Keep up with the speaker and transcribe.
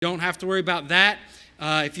don't have to worry about that.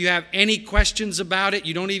 If you have any questions about it,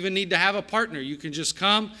 you don't even need to have a partner. You can just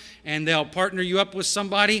come and they'll partner you up with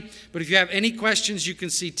somebody. But if you have any questions, you can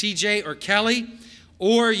see TJ or Kelly,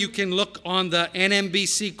 or you can look on the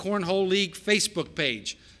NMBC Cornhole League Facebook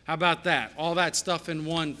page. How about that? All that stuff in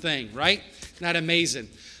one thing, right? Isn't that amazing?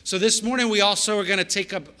 So this morning we also are going to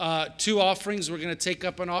take up two offerings. We're going to take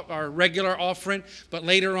up our regular offering, but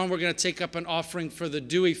later on we're going to take up an offering for the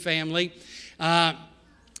Dewey family.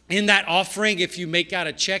 In that offering, if you make out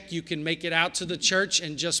a check, you can make it out to the church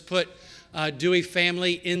and just put Dewey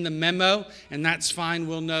family in the memo, and that's fine.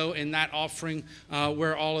 We'll know in that offering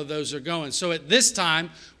where all of those are going. So at this time,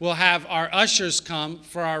 we'll have our ushers come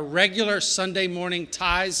for our regular Sunday morning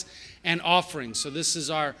tithes and offerings. So this is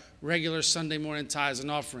our regular Sunday morning tithes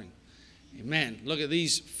and offering. Amen. Look at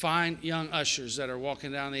these fine young ushers that are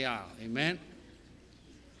walking down the aisle. Amen.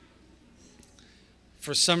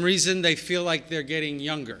 For some reason, they feel like they're getting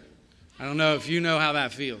younger. I don't know if you know how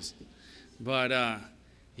that feels. But,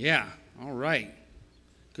 yeah, all right.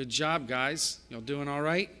 Good job, guys. Y'all doing all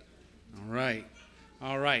right? All right.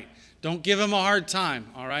 All right. Don't give them a hard time,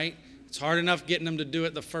 all right? It's hard enough getting them to do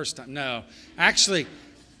it the first time. No. Actually,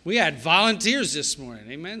 we had volunteers this morning.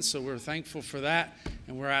 Amen. So we're thankful for that.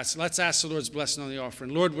 And let's ask the Lord's blessing on the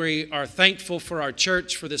offering. Lord, we are thankful for our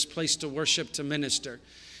church, for this place to worship, to minister.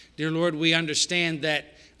 Dear Lord, we understand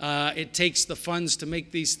that it takes the funds to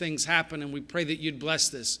make these things happen, and we pray that you'd bless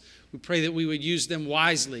this. We pray that we would use them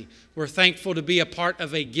wisely. We're thankful to be a part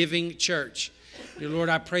of a giving church. Dear Lord,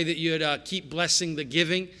 I pray that you'd keep blessing the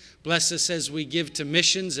giving. Bless us as we give to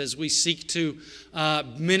missions, as we seek to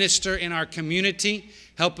minister in our community.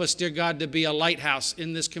 Help us, dear God, to be a lighthouse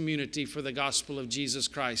in this community for the gospel of Jesus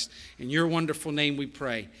Christ. In your wonderful name we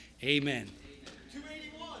pray. Amen.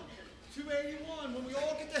 281, when we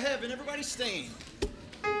all get to heaven, everybody stand.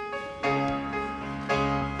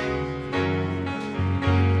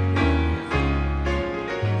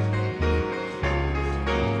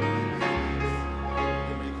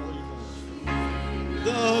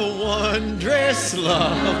 The wondrous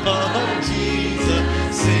love of Jesus,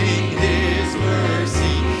 sing his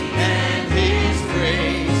mercy and his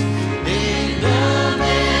praise in the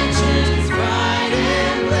mansions bright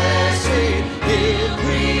and blessed. He'll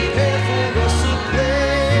prepare for us a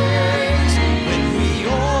place when we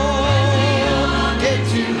all get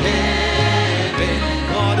to heaven.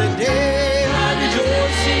 What a day of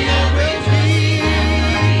rejoicing that will be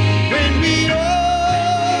when we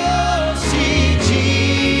all see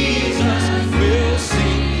Jesus. We'll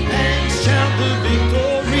sing and shout the victory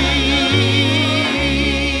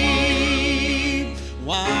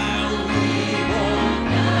while we walk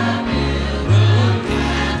the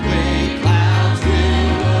pathway. Clouds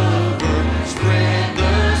will overspread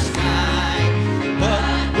the sky, but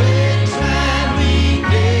when traveling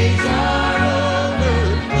days are over,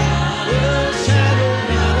 not a shadow,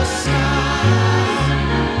 not a sign.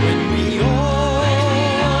 When we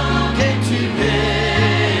all get to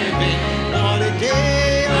heaven, what a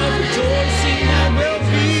day of rejoicing that will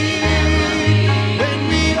be when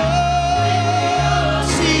we all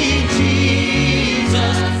see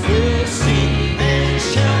Jesus. We'll sing and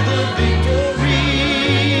shout the victory.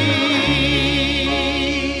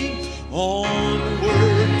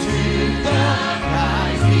 Onward to the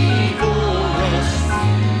prize before us,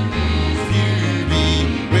 beauty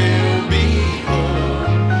will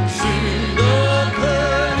behold. Soon the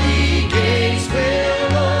pearly gates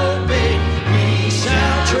will open. We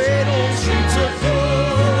shall tread on streets of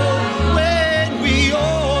gold when we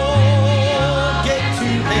all get to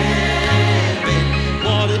heaven.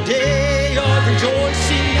 What a day of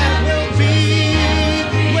rejoicing that will be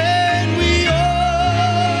when we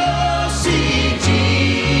all see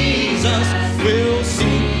Jesus. We'll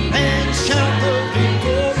sing and shout the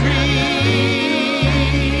victory.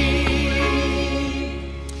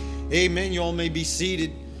 Amen. You all may be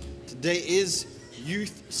seated. Today is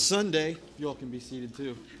Youth Sunday. You all can be seated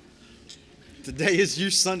too. Today is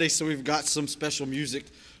Youth Sunday, so we've got some special music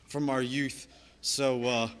from our youth.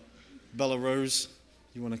 So, Bella Rose,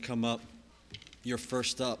 you want to come up? You're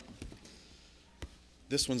first up.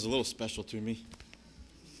 This one's a little special to me.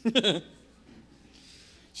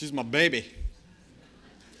 She's my baby.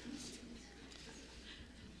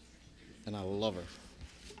 And I love her.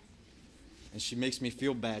 And she makes me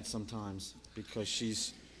feel bad sometimes because she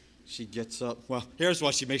gets up. Well, here's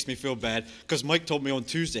why she makes me feel bad. Because Mike told me on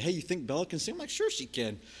Tuesday, hey, you think Bella can sing? I'm like, sure she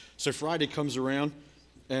can. So Friday comes around,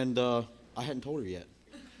 and I hadn't told her yet.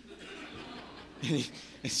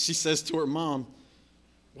 And she says to her mom,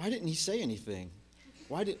 why didn't he say anything?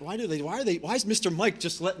 Why is Mr. Mike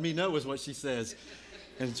just letting me know is what she says.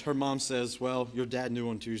 And her mom says, well, your dad knew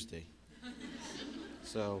on Tuesday.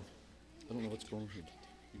 So, I don't know what's going on here.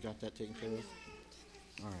 You got that taken care of?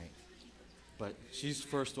 All right. But she's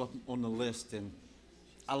first up on the list, and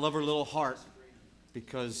I love her little heart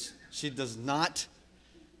because she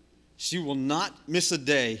will not miss a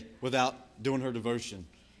day without doing her devotion.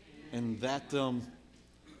 And that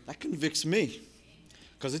convicts me,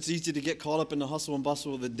 because it's easy to get caught up in the hustle and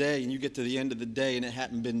bustle of the day, and you get to the end of the day and it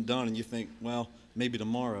hadn't been done, and you think, well, maybe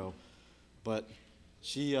tomorrow. But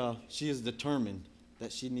she is determined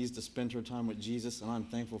that she needs to spend her time with Jesus, and I'm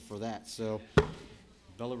thankful for that. So,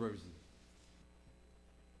 Bella Rosie.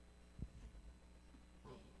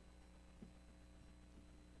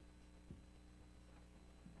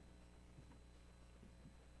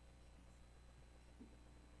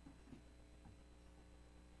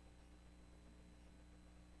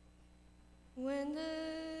 When the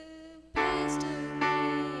best of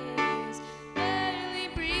me is barely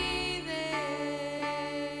breathing,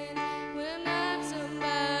 when I'm not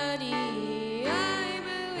somebody I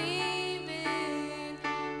believe in,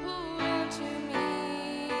 hold on to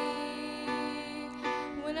me.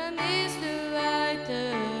 When I miss the light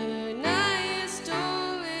the night has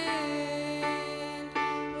stolen,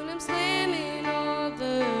 when I'm slamming all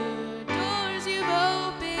the doors you've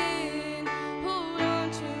opened, hold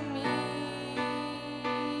on to me.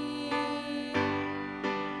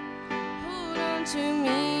 Hold on to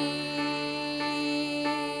me.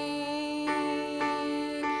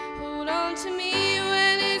 Hold on to me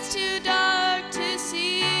when it's too dark to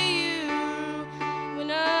see you.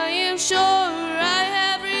 When I am sure I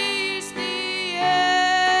have reached the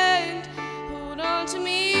end. Hold on to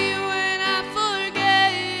me when I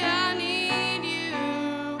forget I need you.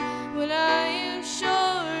 When I am sure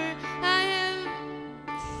I am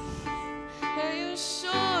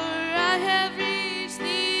sure I have reached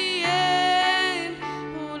the end.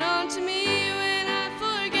 Hold on to me when I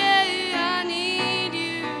forget I need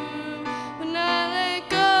you. When I let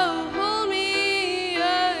go, hold me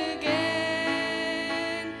again.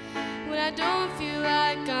 When I don't feel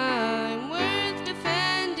like I'm worth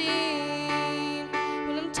defending.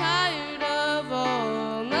 When I'm tired of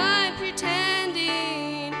all my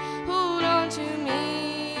pretending. Hold on to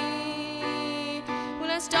me.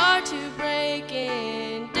 When I start to break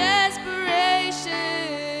in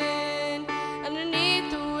desperation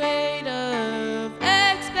underneath the weight of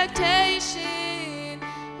expectation,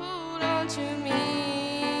 hold on to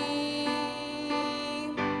me.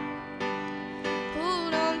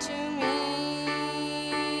 Hold on to me.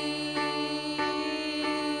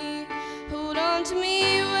 Hold on to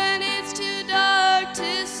me when it's too dark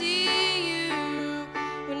to see you.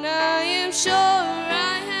 When I am sure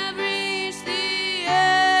I have reached the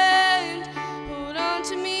end. Hold on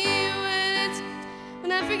to me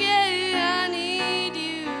when I forget I need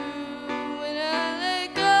you. When I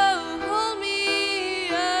let go, hold me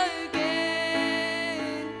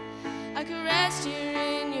again. I could rest here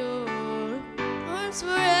in your arms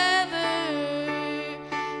forever,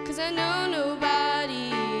 'cause I know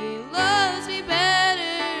nobody loves me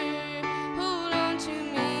better. Hold on to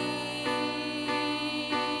me.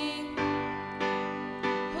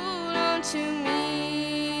 Hold on to me.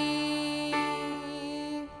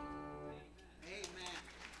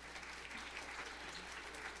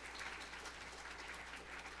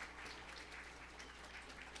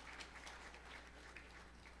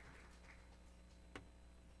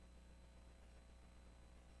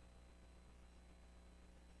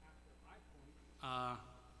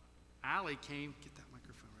 Allie came, get that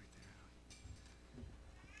microphone right there, Allie.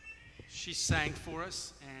 She sang for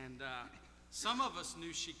us, and some of us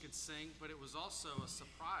knew she could sing, but it was also a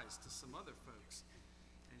surprise to some other folks.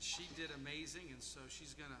 And she did amazing, and so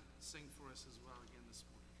she's going to sing for us as well again this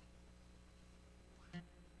morning.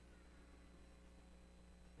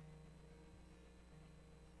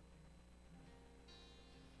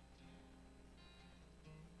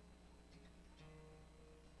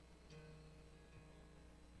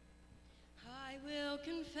 I will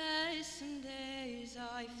confess some days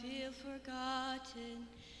I feel forgotten.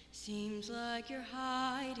 Seems like you're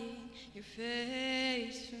hiding your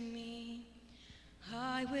face from me.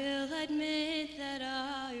 I will admit that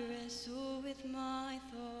I wrestle with my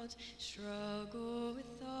thoughts, struggle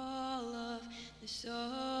with all of the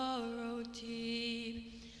sorrow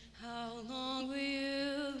deep. How long will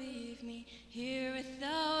you leave me here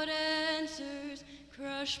without answers,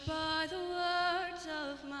 crushed by the words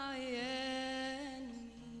of my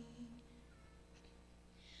enemy?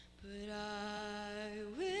 But I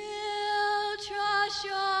will trust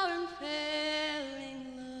your unfailing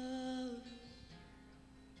love,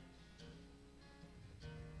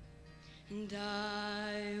 and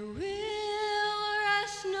I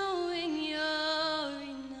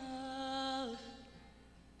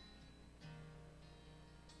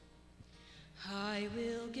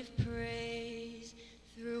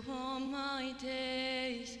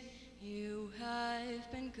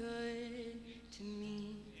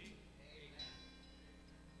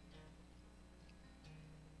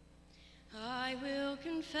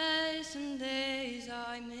some days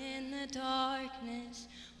I'm in the darkness.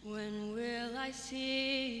 When will I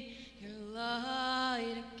see your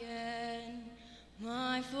light again?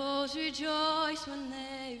 My foes rejoice when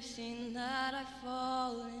they've seen that I've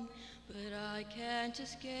fallen, but I can't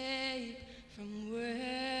escape from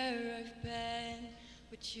where I've been.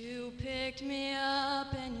 But you picked me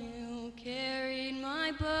up and you carried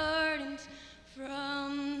my burdens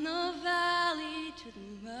from the valley to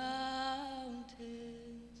the mountains.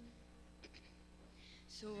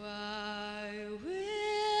 So I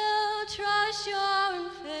will trust your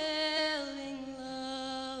unfailing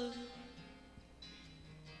love,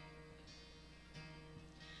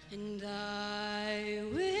 and I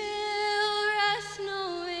will rest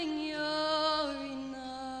knowing you're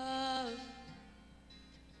enough.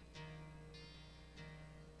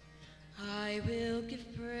 I will give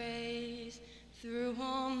praise through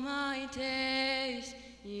all my days.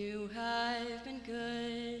 You have been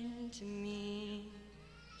good to me.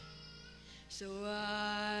 So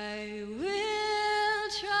I will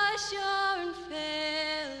trust your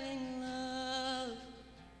unfailing love,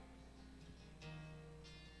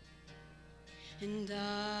 and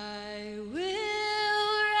I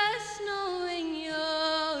will rest knowing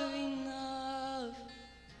you're enough.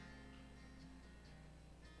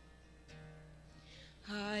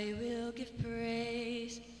 I will give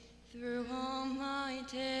praise through all my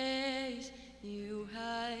days. You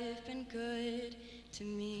have been good to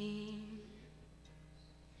me.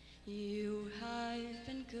 You have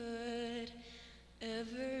been good,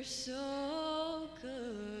 ever so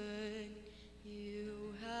good.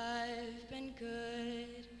 You have been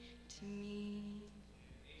good to me.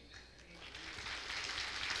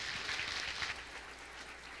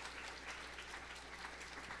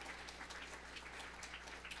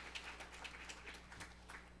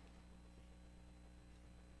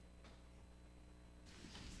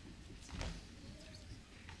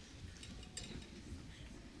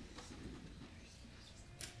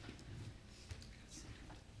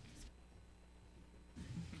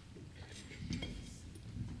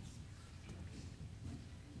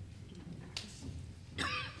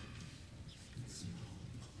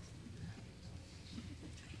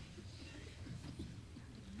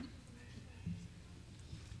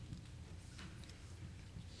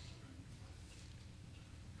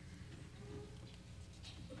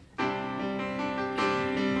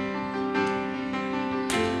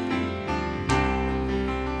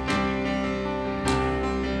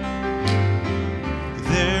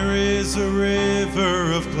 A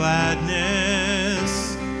river of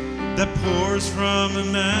gladness that pours from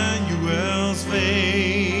Emmanuel's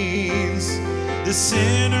veins. The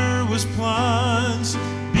sinner was plunged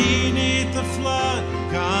beneath the flood,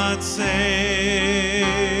 God saved.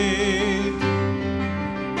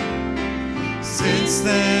 Since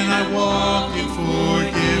then I walk in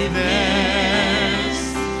forgiveness.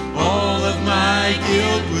 All of my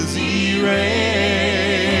guilt was erased.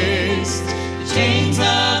 The chains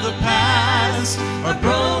of the past are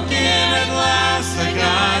broken at last. I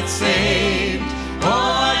got saved. Oh,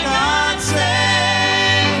 I got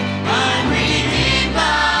saved. I'm redeemed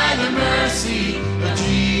by the mercy of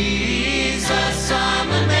Jesus. I'm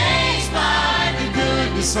amazed by the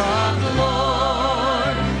goodness of the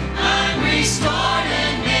Lord. I'm restored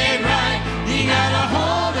and made right. He got a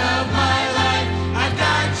hold of my life. I've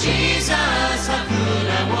got Jesus. How could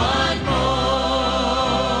I want more?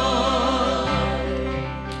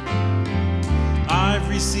 I've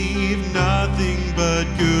received nothing but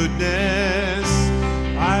goodness.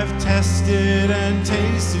 I've tested and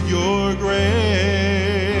tasted your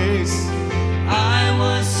grace. I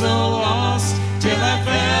was so lost till I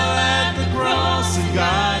fell at the cross and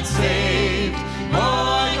got saved. Oh,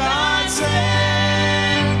 I got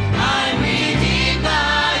saved. I'm redeemed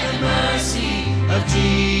by the mercy of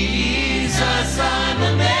Jesus. I'm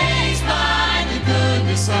amazed by the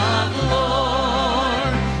goodness of the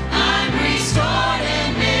Lord. I'm restored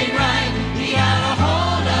and made right. He got a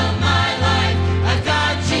hold of my life. I've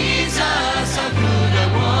got Jesus. How could I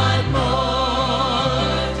want more?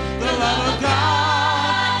 The love of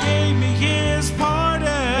God gave me His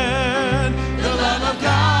pardon. The love of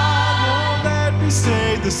God won't let me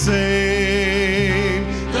stay the same.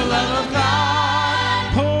 The love of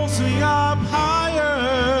God pulls me up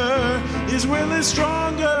higher. His will is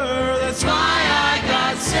stronger. That's why I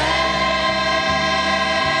got saved.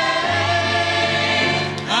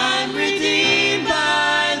 I'm redeemed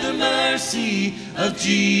by the mercy of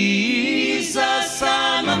Jesus.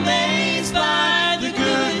 I'm amazed by the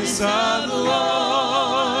goodness of the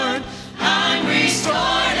Lord. I'm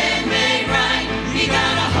restored and made right. He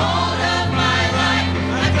got a hold of my life.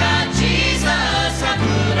 I got Jesus. How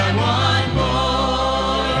could I want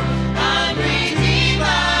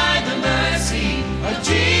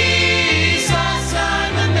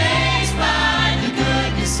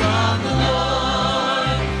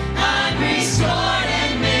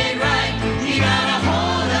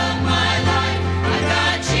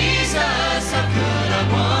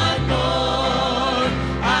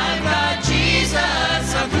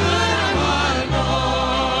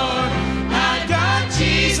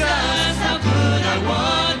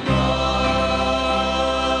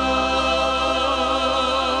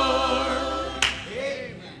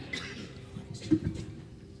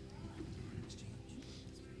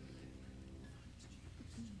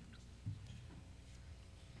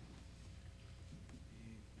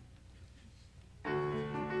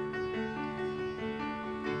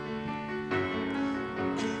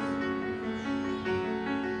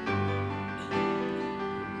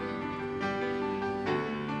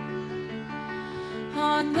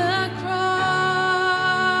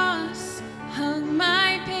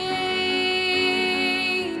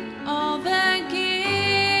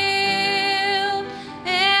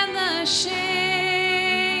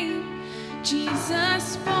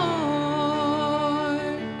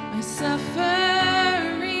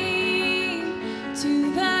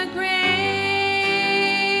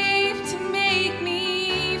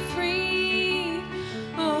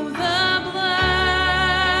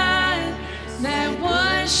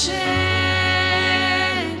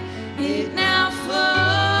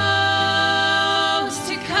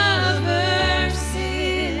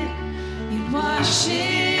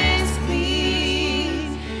washes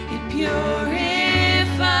clean, it purifies,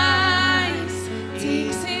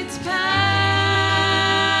 takes its power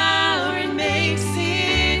and makes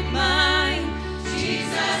it mine.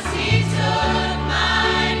 Jesus, He took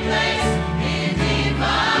my place in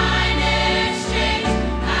divine exchange.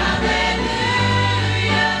 Hallelujah,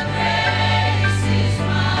 grace is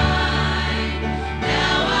mine.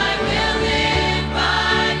 Now I will live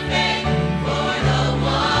by faith for the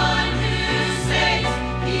one who saves.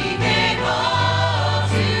 He gave all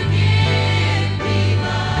to give me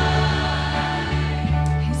life.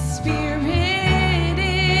 His Spirit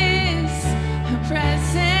is a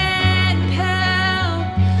present help.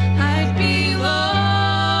 I'd be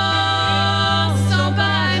lost all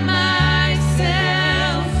by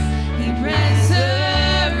myself. He resurrects,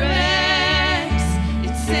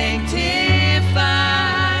 it sanctifies,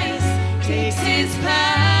 takes His power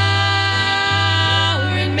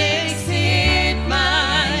and makes it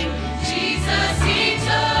mine. Jesus, He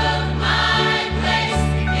took my place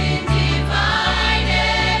in divine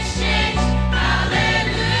exchange.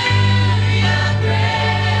 Hallelujah,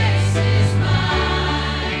 grace is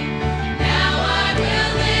mine. Now I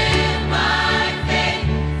will live by faith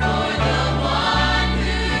for the one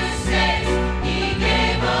who saves. He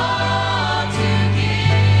gave all to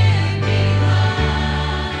give me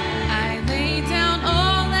life. I lay down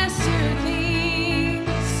all lesser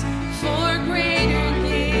things for greater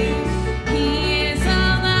things. He is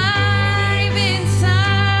alive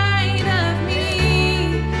inside of me.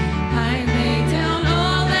 I lay down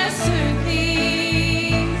all lesser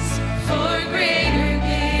things for greater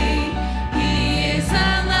gain. He is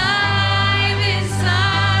alive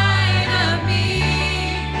inside of me.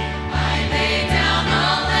 I lay down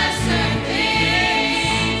all lesser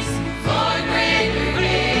things for greater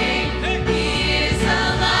gain. He is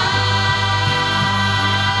alive.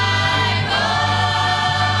 Oh,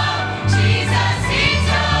 Jesus, He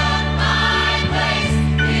took my place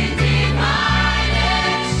in divine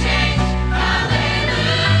exchange. Hallelujah,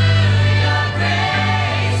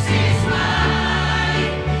 grace is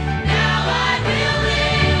mine. Now I will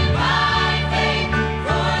live by faith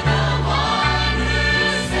for the one who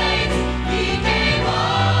saves. He gave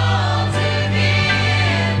all to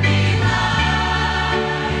give me life.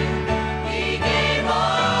 He gave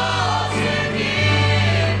all to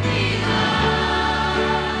give me life.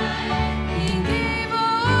 He gave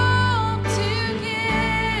all to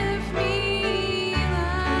give me life.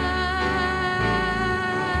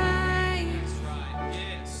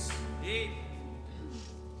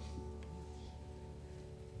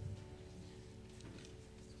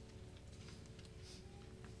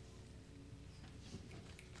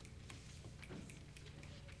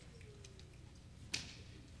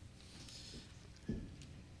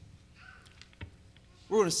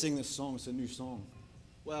 We're going to sing this song. It's a new song.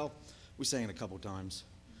 Well, we sang it a couple times,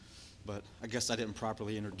 but I guess I didn't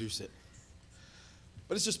properly introduce it.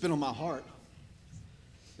 But it's just been on my heart,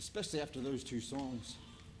 especially after those two songs.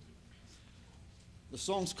 The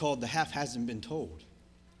song's called "The Half Hasn't Been Told,"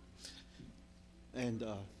 and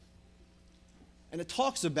it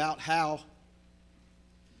talks about how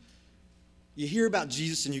you hear about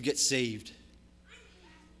Jesus and you get saved.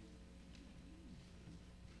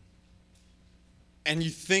 And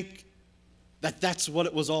you think that that's what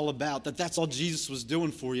it was all about, that that's all Jesus was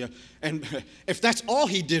doing for you. And if that's all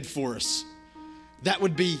He did for us, that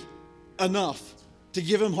would be enough to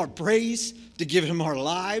give Him our praise, to give Him our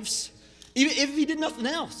lives. Even if He did nothing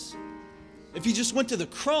else. If He just went to the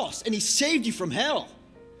cross and He saved you from hell,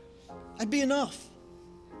 that'd be enough.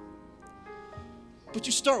 But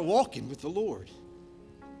you start walking with the Lord,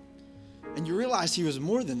 and you realize He was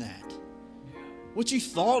more than that. What you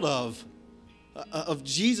thought of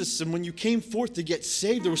Jesus, and when you came forth to get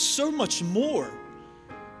saved, there was so much more.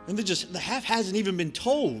 And the half hasn't even been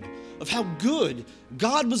told of how good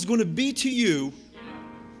God was going to be to you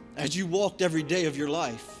as you walked every day of your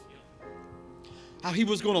life. How He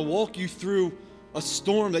was going to walk you through a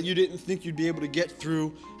storm that you didn't think you'd be able to get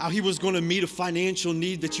through. How He was going to meet a financial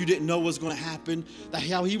need that you didn't know was going to happen.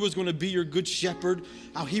 How He was going to be your good shepherd.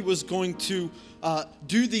 How He was going to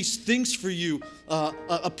do these things for you,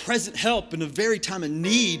 a present help in a very time of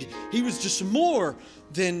need. He was just more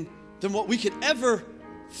than what we could ever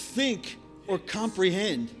think or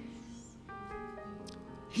comprehend.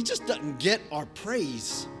 He just doesn't get our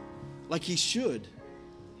praise like He should.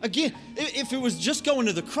 Again, if it was just going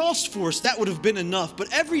to the cross for us, that would have been enough.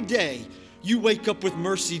 But every day you wake up with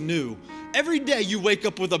mercy new. Every day you wake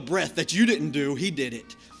up with a breath that you didn't do, He did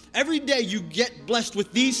it. Every day you get blessed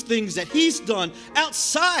with these things that He's done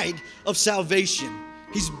outside of salvation.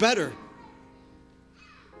 He's better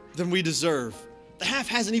than we deserve. The half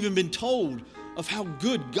hasn't even been told of how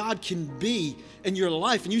good God can be in your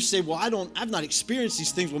life. And you say, well, I've not experienced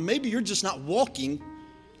these things. Well, maybe you're just not walking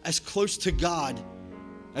as close to God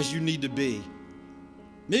as you need to be.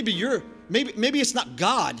 Maybe it's not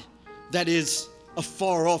God that is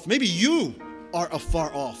afar off. Maybe you are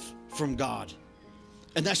afar off from God.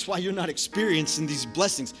 And that's why you're not experiencing these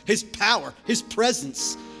blessings, His power, His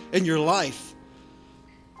presence in your life.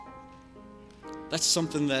 That's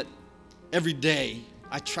something that every day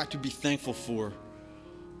I try to be thankful for,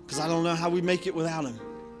 because I don't know how we make it without Him.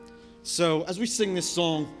 So as we sing this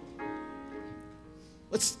song,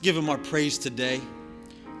 let's give Him our praise today.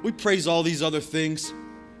 We praise all these other things.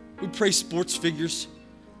 We praise sports figures.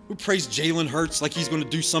 We praise Jalen Hurts like he's going to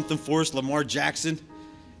do something for us, Lamar Jackson.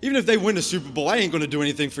 Even if they win the Super Bowl, I ain't going to do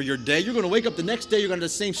anything for your day. You're going to wake up the next day, you're going to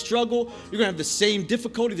have the same struggle. You're going to have the same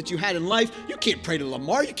difficulty that you had in life. You can't pray to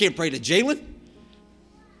Lamar. You can't pray to Jalen.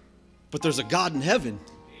 But there's a God in heaven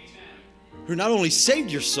who not only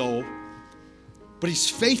saved your soul, but He's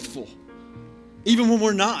faithful, even when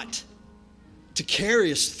we're not, to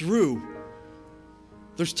carry us through.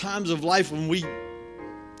 There's times of life when we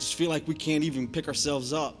just feel like we can't even pick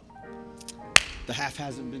ourselves up. The half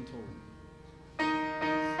hasn't been told.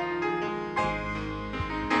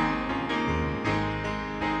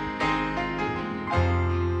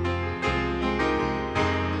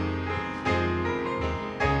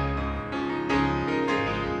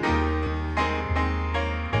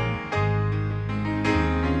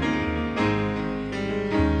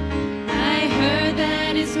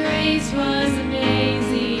 His grace was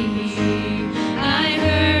amazing. I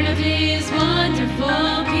heard of His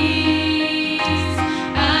wonderful peace.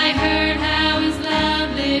 I heard how His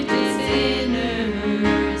love lifted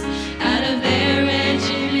sinners out of their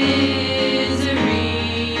wretched misery.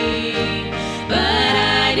 But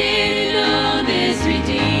I didn't know this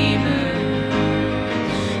Redeemer.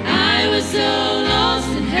 I was so lost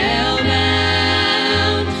and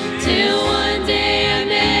hellbound till one day I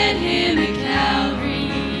met Him at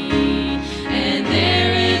Calvary.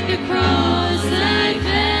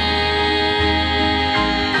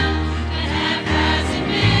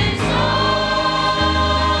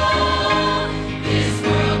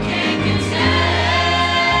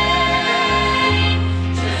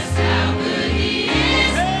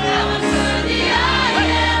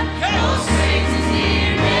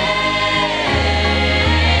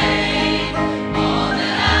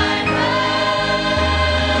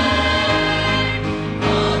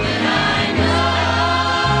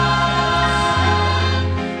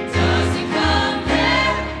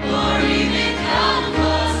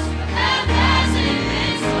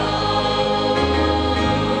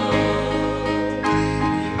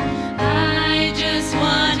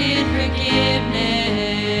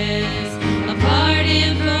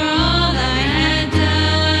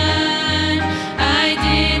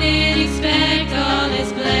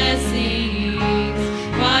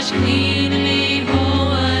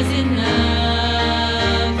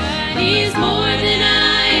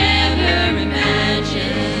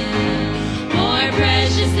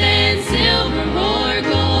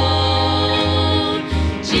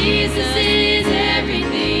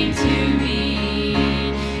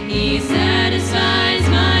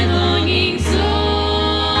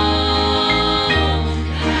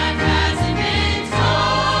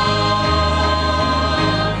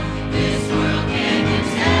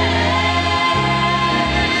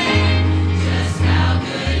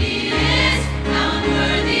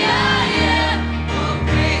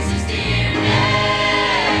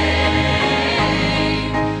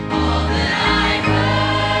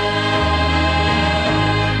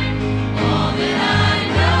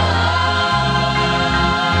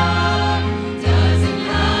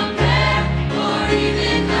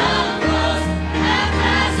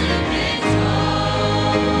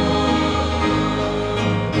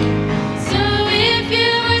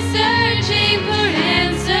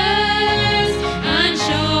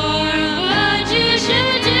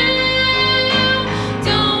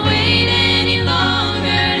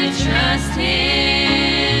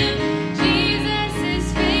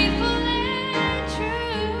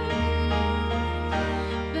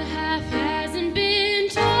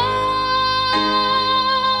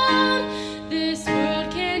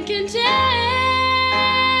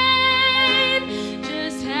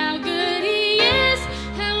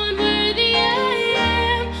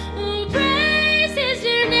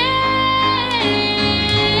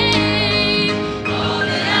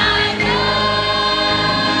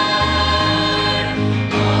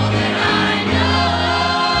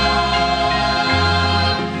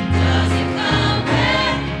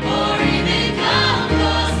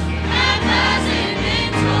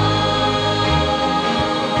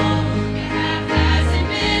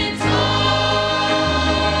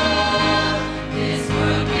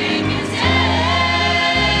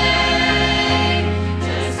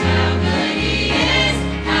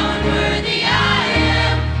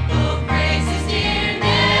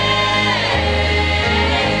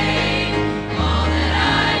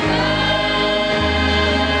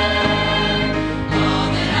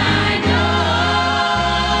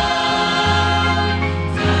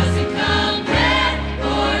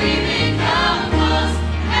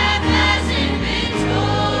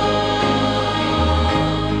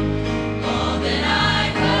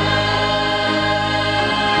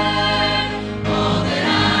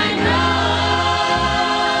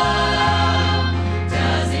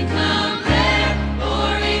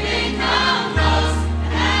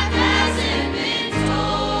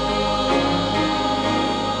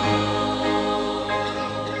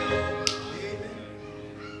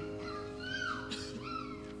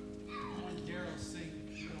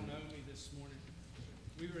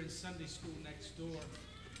 Sunday school next door,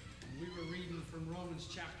 and we were reading from Romans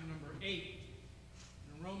chapter number 8.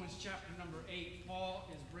 In Romans chapter number 8, Paul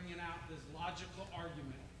is bringing out this logical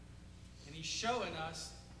argument, and he's showing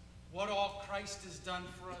us what all Christ has done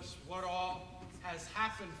for us, what all has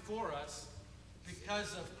happened for us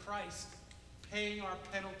because of Christ paying our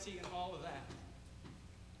penalty and all of that.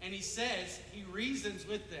 And he says, he reasons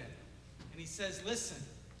with them, and he says, listen,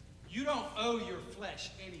 you don't owe your flesh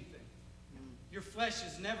anything. Your flesh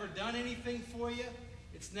has never done anything for you.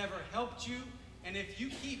 It's never helped you. And if you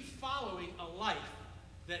keep following a life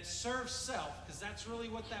that serves self, because that's really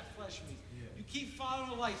what that flesh means. Yeah. You keep following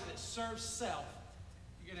a life that serves self,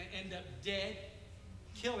 you're going to end up dead,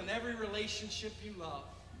 killing every relationship you love,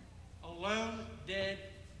 alone, dead,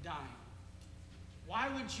 dying. Why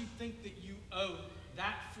would you think that you owe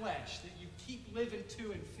that flesh that you keep living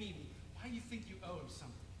to and feeding? Why do you think you owe him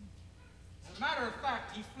something? As a matter of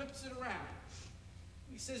fact, he flips it around.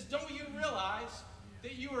 He says, don't you realize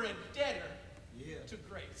that you are a debtor to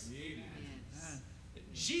grace?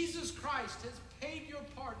 That Jesus Christ has paid your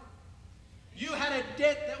pardon. You had a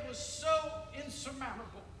debt that was so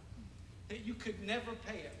insurmountable that you could never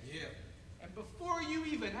pay it. And before you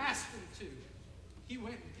even asked him to, he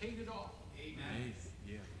went and paid it off. Amen.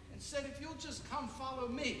 And said, if you'll just come follow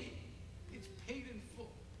me, it's paid in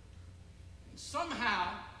full. And somehow,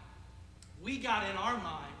 we got in our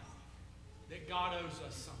mind that God owes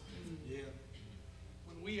us something.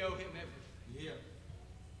 When we owe him everything.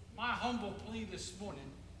 My humble plea this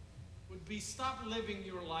morning would be stop living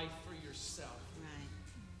your life for yourself.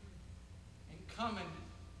 And come and,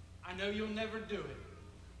 I know you'll never do it,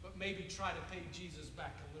 but maybe try to pay Jesus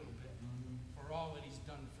back a little bit for all that he's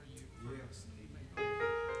done for you. Amen.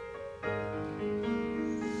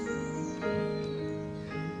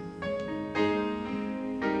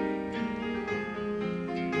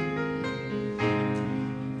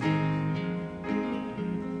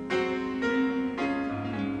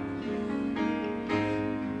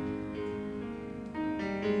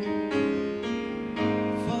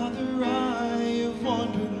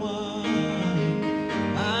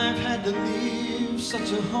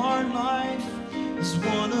 Such a hard life as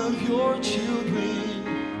one of your children.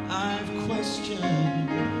 I've questioned,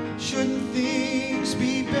 shouldn't things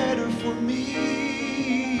be better for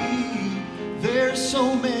me? There's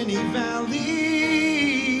so many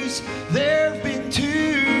valleys, there've been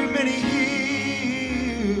too many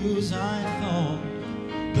hills, I thought,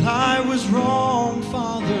 but I was wrong,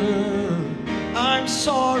 Father. I'm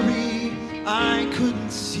sorry I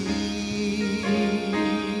couldn't see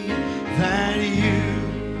that you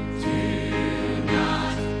do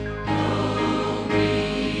not owe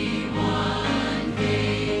me one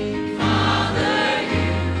thing, Father.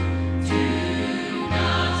 You do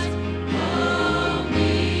not owe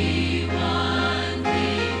me one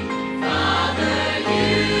thing, Father.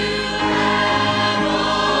 You have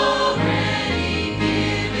already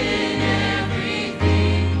given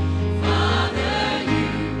everything, Father. You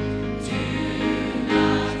do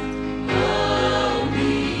not owe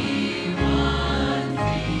me.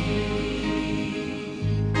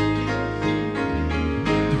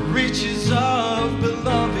 Riches of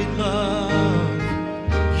beloved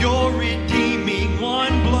love, your redeeming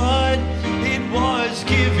one blood, it was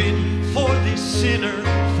given for this sinner,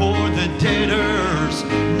 for the debtors.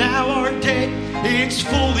 Now our debt, it's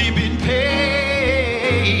fully been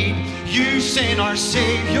paid. You sent our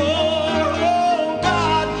Savior, oh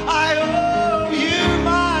God, I owe you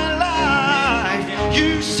my life.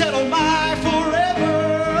 You settled my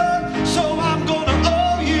forever, so I'm gonna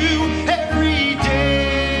owe you every day.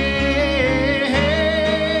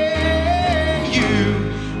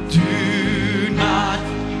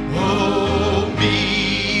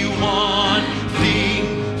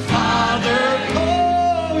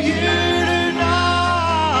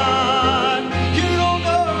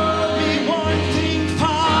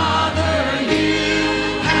 Father,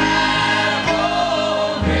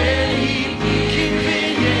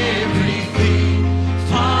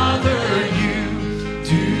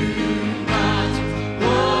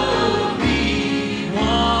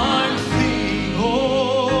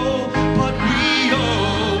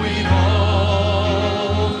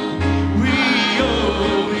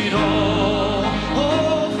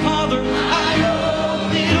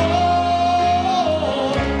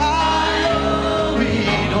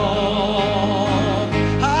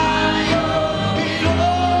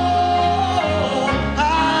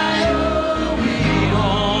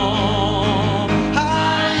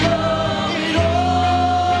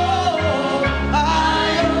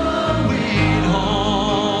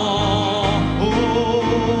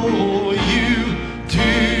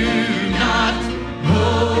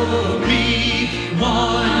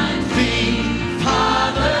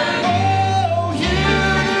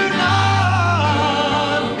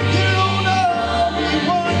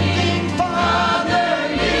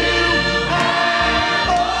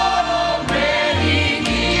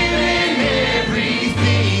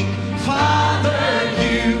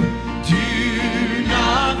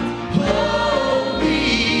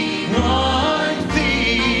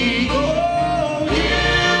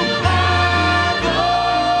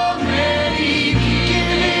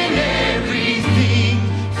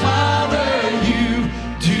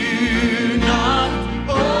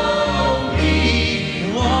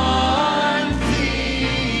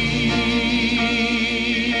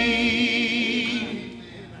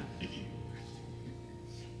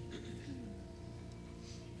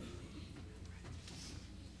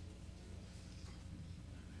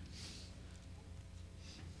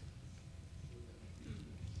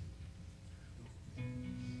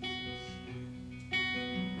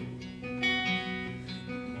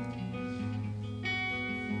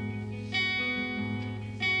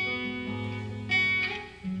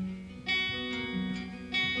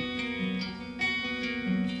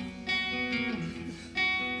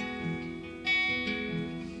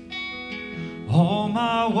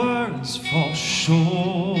 my words fall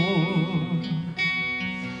short.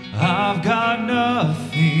 I've got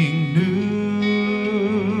nothing new.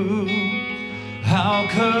 How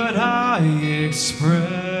could I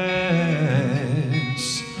express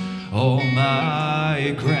all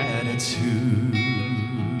my gratitude?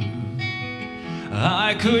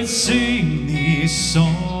 I could sing these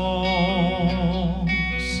songs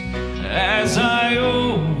as I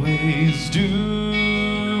always do,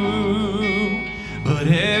 but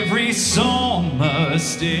every song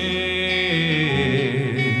must end,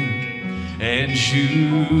 and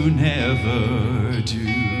you never do.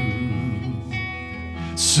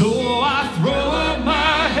 So I throw up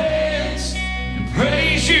my hands and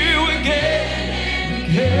praise you again and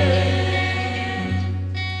again,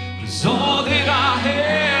 'cause all that I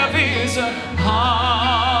have is a hallelujah,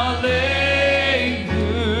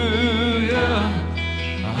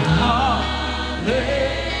 a hallelujah.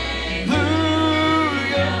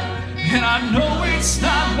 And I know it's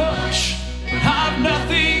not much, but I've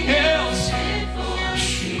nothing else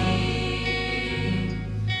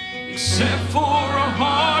except for a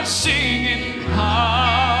heart singing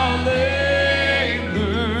hallelujah,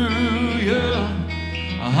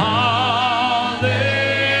 hallelujah.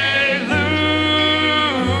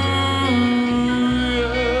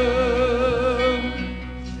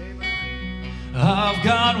 I've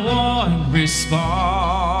got one response,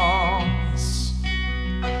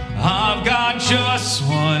 I've got just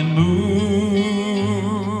one move.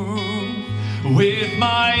 With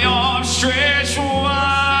my arms stretched wide,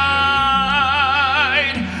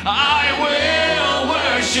 I will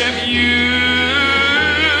worship you.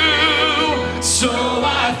 So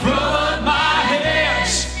I throw up my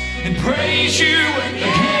hands and praise you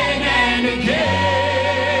again and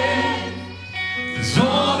again, 'cause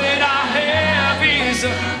all that I have is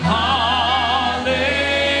a hallelujah,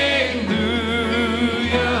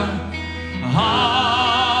 hallelujah.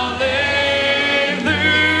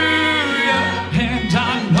 And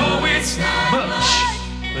I know it's not much,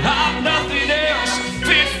 but I've nothing else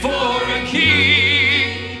fit for a king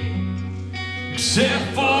except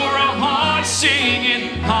for a heart singing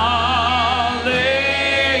hallelujah,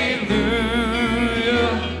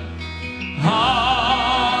 hallelujah.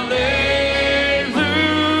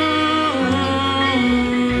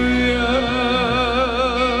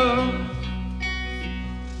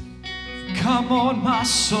 Come on, my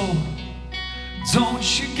soul, don't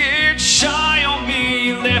you get shy on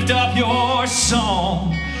me. Lift up your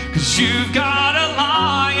song, 'cause you've got a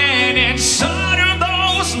lion inside of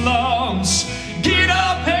those lungs. Get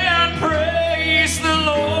up and praise the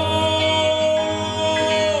Lord.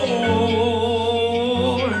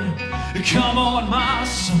 Come on, my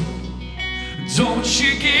soul, don't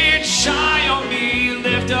you get shy on me.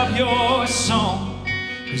 Lift up your song,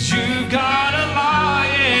 'cause you've got a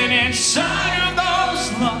lion inside of those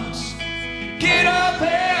lungs. Get up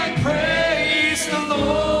and praise the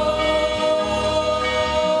Lord.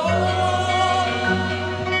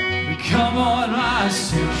 Come on, my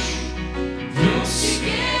soul,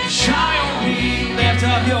 shy on me. Lift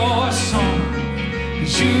up your song,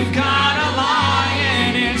 'cause you've got a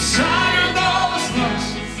lion inside of those lungs.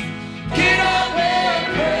 Get up and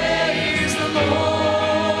praise the Lord.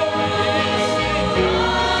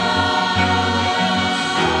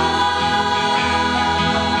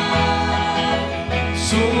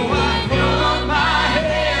 So I throw up my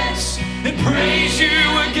hands and praise you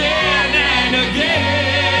again and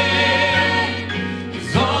again,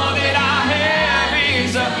 'cause all that I have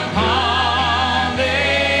is a hallelujah,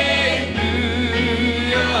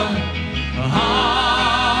 hallelujah.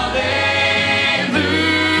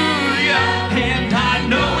 And I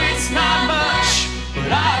know it's not much, but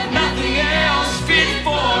I've nothing else fit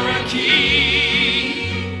for a king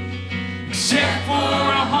except for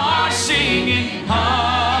a heart singing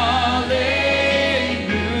hallelujah,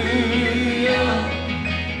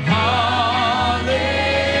 hallelujah.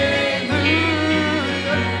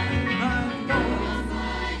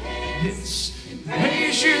 It's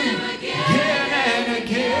praise you again and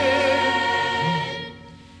again,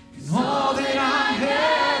 and all that I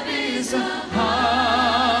have is a hallelujah,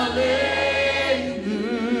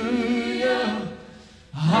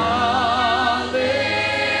 hallelujah.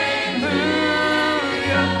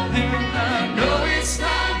 And I know it's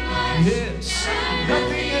not much, yes,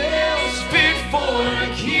 nothing else fit for a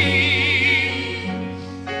king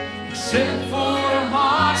except for a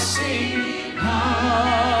heart singing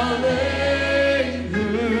hallelujah,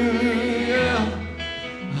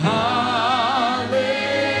 hallelujah.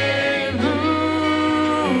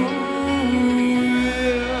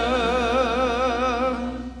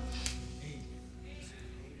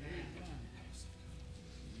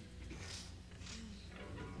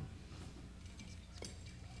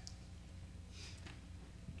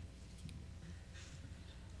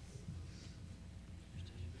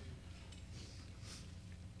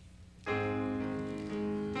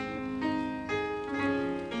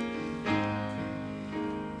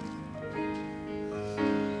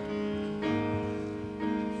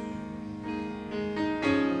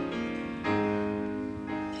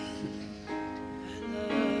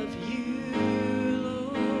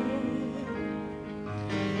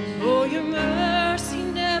 your mercy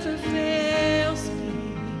never fails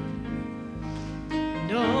me.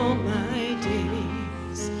 And all my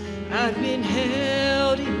days I've been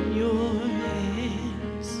held in your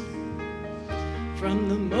hands. From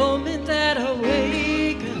the moment that I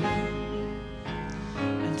wake up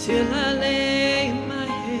until I lay my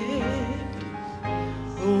head,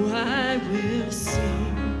 oh, I will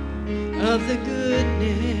sing of the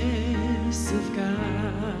goodness of God.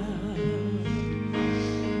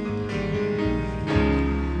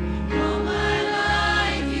 All my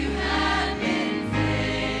life you have been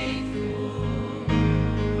faithful.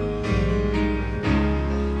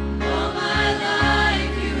 All my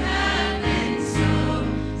life you have been so,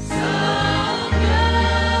 so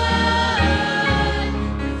good.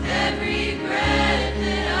 With every breath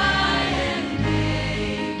that I am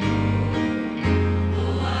able,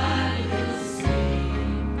 oh, I will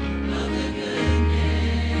sing of the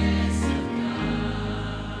goodness of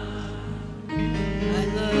God. I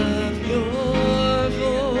love your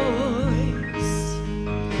voice.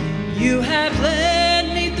 You have led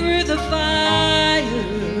me through the fire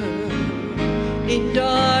in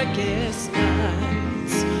darkest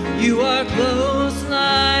nights. You are close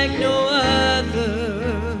like no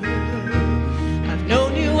other. I've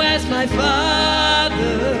known you as my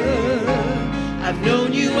father. I've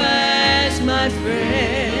known you as my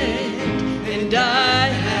friend. And I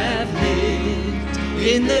have lived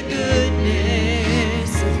in the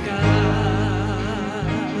goodness of God.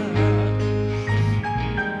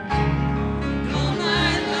 All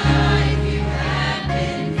my life you have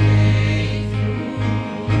been faithful.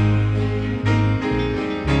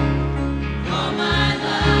 All my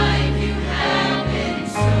life you have been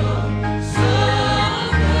so, so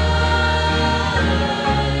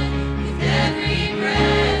good. With every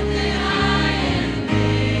breath that I am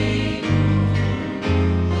able,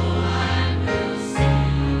 oh, I will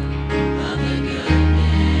sing of the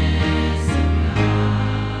goodness of God.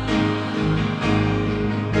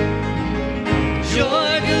 Your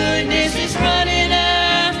goodness is running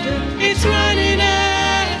after, it's running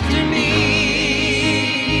after me.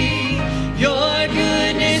 Your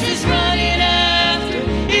goodness is running after,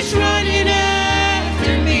 it's running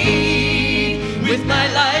after me. With my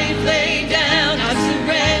life laid down, I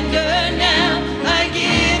surrender now. I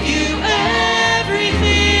give you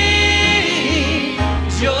everything.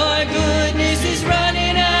 Your goodness is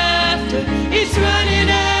running after, it's running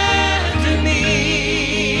after me.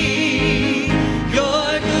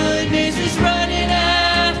 Your goodness is running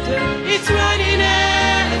after, it's running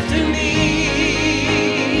after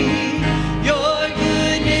me. Your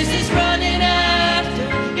goodness is running after,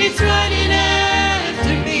 it's running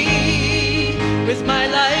after me. With my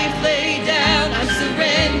life laid down, I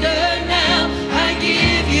surrender now. I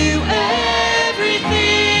give you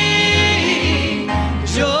everything.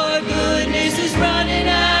 'Cause your goodness is running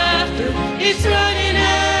after, it's running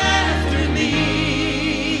after me.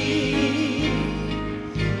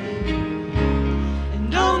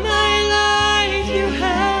 And all my life you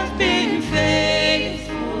have been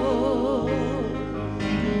faithful.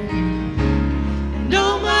 And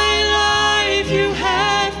all my life you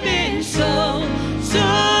have been so, so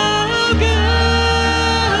good.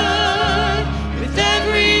 With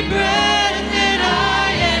every breath that I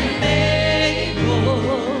am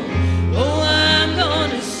able, oh, I'm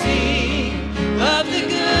gonna sing of the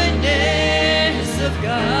goodness of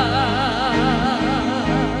God.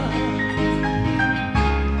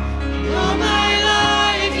 All my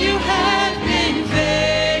life you have been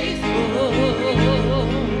faithful.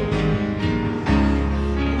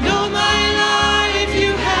 And all my life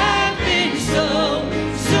you have been so,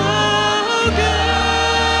 so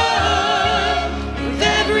good. With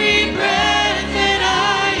every breath that I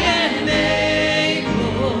am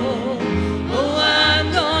able, oh,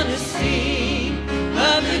 I'm gonna sing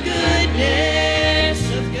of the goodness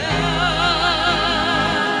of God.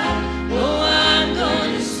 Oh, I'm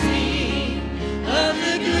gonna sing of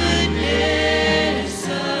the goodness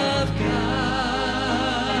of God.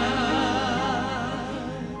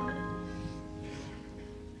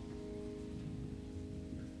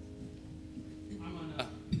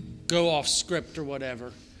 Go off script or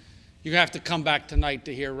whatever. You have to come back tonight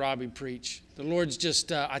to hear Robbie preach. The Lord's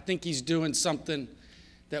just, I think he's doing something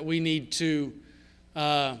that we need to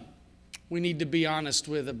be honest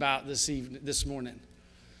with about this morning.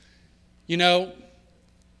 You know,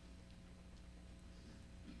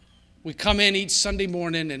 we come in each Sunday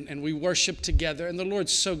morning and we worship together, and the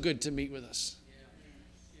Lord's so good to meet with us.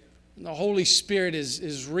 And the Holy Spirit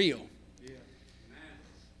is real.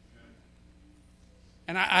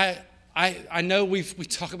 And I know we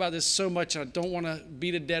talk about this so much, I don't want to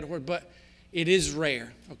beat a dead horse, but it is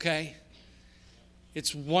rare, okay?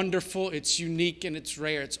 It's wonderful, it's unique, and it's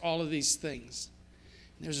rare. It's all of these things.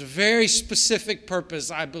 There's a very specific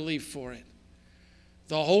purpose, I believe, for it.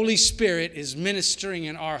 The Holy Spirit is ministering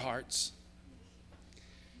in our hearts.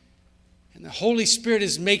 And the Holy Spirit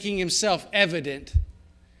is making himself evident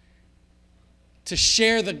to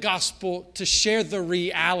share the gospel, to share the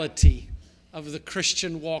reality of the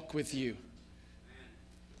Christian walk with you.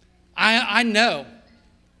 I know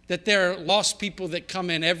that there are lost people that come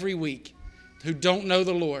in every week who don't know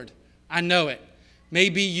the Lord. I know it.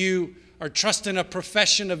 Maybe you are trusting a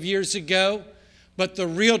profession of years ago, but the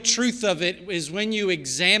real truth of it is when you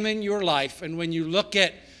examine your life and when you look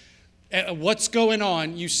at what's going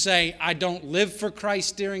on, you say, I don't live for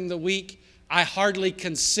Christ during the week. I hardly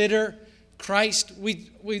consider Christ.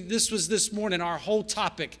 This was this morning, our whole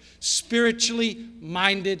topic, spiritually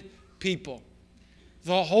minded people.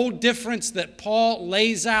 The whole difference that Paul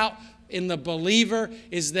lays out in the believer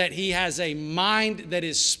is that he has a mind that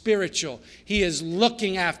is spiritual. He is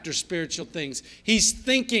looking after spiritual things. He's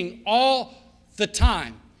thinking all the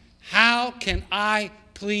time, how can I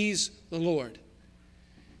please the Lord?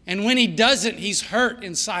 And when he doesn't, he's hurt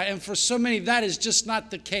inside. And for so many, that is just not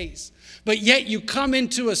the case. But yet you come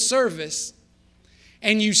into a service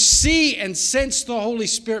and you see and sense the Holy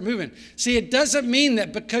Spirit moving. See, it doesn't mean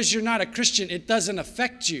that because you're not a Christian, it doesn't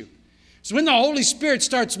affect you. So when the Holy Spirit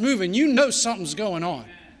starts moving, you know something's going on.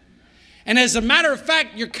 And as a matter of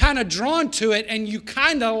fact, you're kind of drawn to it and you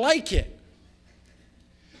kind of like it.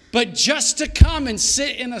 But just to come and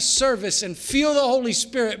sit in a service and feel the Holy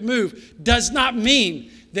Spirit move does not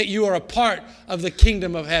mean that you are a part of the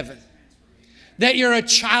kingdom of heaven, that you're a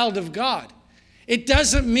child of God. It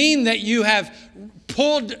doesn't mean that you have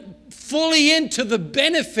pulled fully into the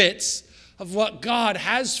benefits of what God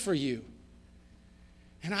has for you.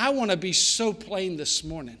 And I want to be so plain this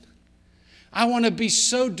morning. I want to be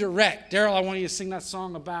so direct. Daryl, I want you to sing that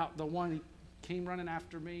song about the one who came running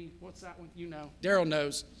after me. What's that one? You know. Daryl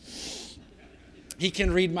knows. He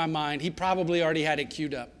can read my mind. He probably already had it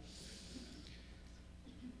queued up.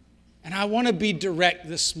 And I want to be direct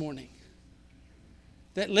this morning.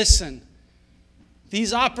 That listen,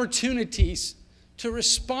 these opportunities to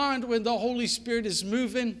respond when the Holy Spirit is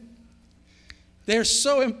moving, they're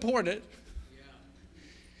so important.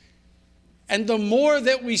 And the more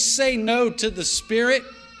that we say no to the Spirit,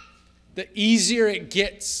 the easier it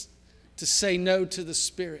gets to say no to the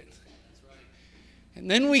Spirit.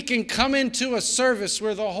 And then we can come into a service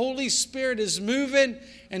where the Holy Spirit is moving,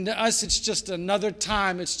 and to us it's just another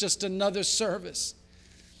time, it's just another service.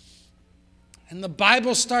 And the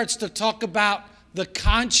Bible starts to talk about the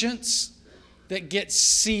conscience that gets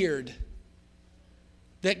seared,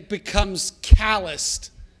 that becomes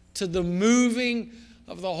calloused to the moving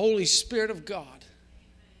of the Holy Spirit of God.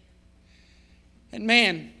 And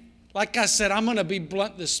man, like I said, I'm going to be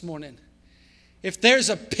blunt this morning. If there's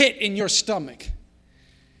a pit in your stomach,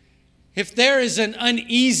 if there is an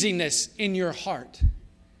uneasiness in your heart,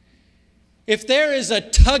 if there is a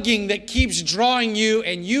tugging that keeps drawing you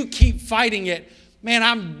and you keep fighting it, man,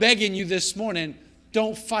 I'm begging you this morning,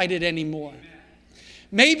 don't fight it anymore.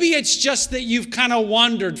 Maybe it's just that you've kind of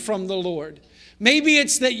wandered from the Lord. Maybe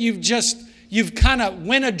it's that you've kind of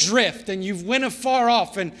went adrift and you've went afar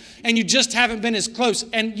off and you just haven't been as close.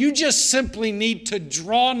 And you just simply need to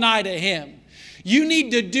draw nigh to Him. You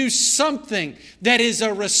need to do something that is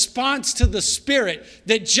a response to the Spirit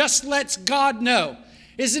that just lets God know.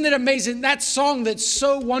 Isn't it amazing? That song that's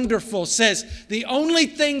so wonderful says, the only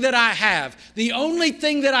thing that I have, the only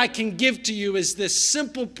thing that I can give to you is this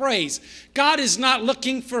simple praise. God is not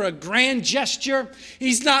looking for a grand gesture.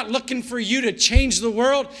 He's not looking for you to change the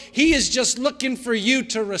world. He is just looking for you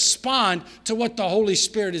to respond to what the Holy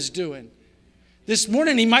Spirit is doing. This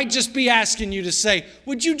morning, He might just be asking you to say,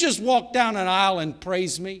 would you just walk down an aisle and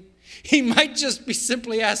praise me? He might just be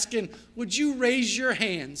simply asking, would you raise your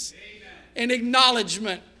hands? An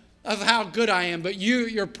acknowledgement of how good I am. But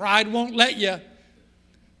your pride won't let you.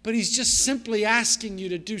 But He's just simply asking you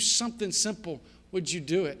to do something simple. Would you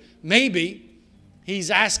do it? Maybe He's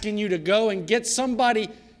asking you to go and get somebody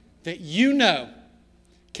that you know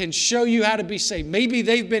can show you how to be saved. Maybe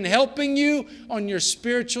they've been helping you on your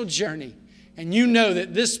spiritual journey. And you know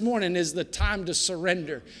that this morning is the time to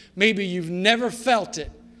surrender. Maybe you've never felt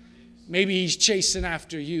it. Maybe He's chasing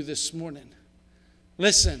after you this morning.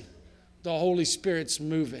 Listen. The Holy Spirit's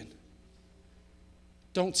moving.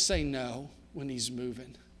 Don't say no when He's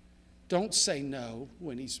moving. Don't say no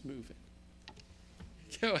when He's moving.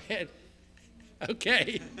 Go ahead.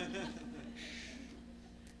 Okay.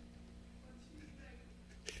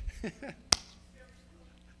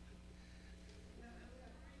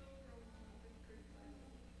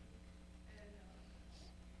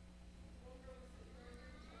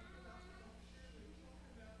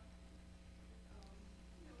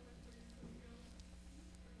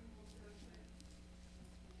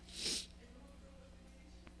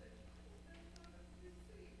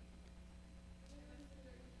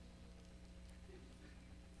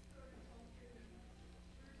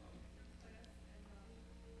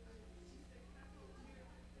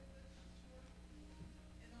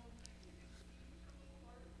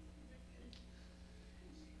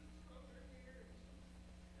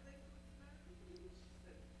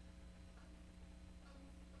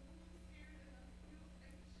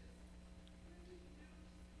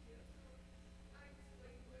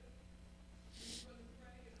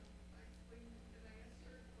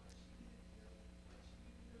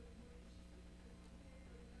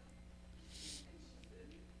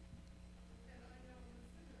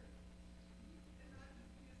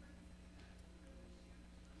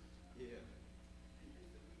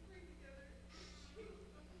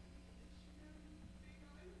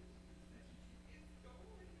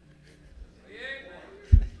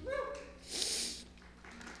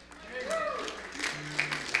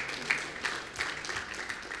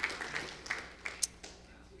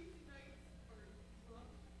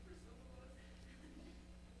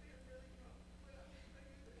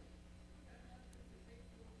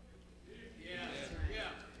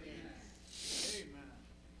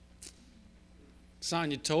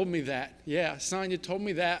 Sonia told me that. Yeah, Sonia told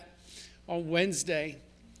me that on Wednesday.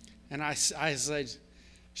 And I said,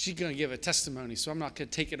 she's going to give a testimony, so I'm not going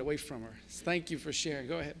to take it away from her. Thank you for sharing.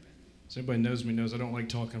 Go ahead. So anybody knows me knows I don't like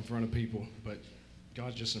talking in front of people, but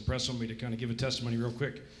God just impressed on me to kind of give a testimony real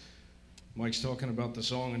quick. Mike's talking about the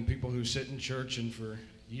song and people who sit in church, and for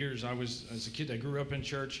years as a kid, I grew up in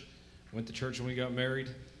church, went to church when we got married,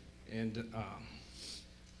 and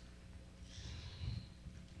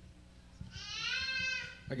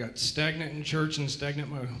I got stagnant in church and stagnant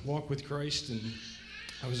in my walk with Christ, and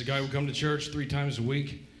I was a guy who would come to church 3 times a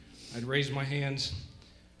week. I'd raise my hands,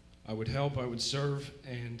 I would help, I would serve,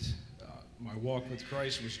 and my walk with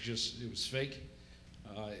Christ was it was fake.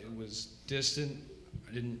 It was distant.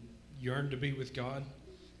 I didn't yearn to be with God.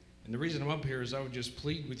 And the reason I'm up here is I would just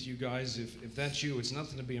plead with you guys, if that's you, it's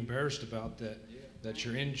nothing to be embarrassed about, that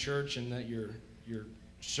you're in church and that you're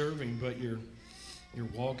serving, but your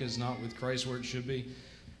walk is not with Christ where it should be.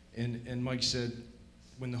 And Mike said,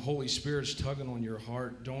 when the Holy Spirit's tugging on your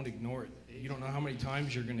heart, don't ignore it. You don't know how many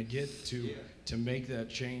times you're going to get to make that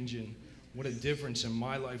change. And what a difference in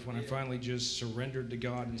my life when I finally just surrendered to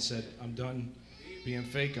God and said, I'm done being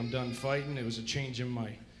fake, I'm done fighting. It was a change in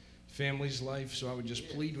my family's life. So I would just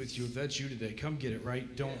plead with you, if that's you today, come get it, right?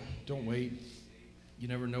 Don't wait. You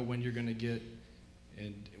never know when you're going to get.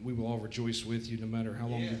 And we will all rejoice with you no matter how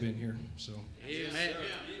long you've been here. So. Amen.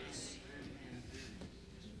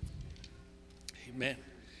 Amen.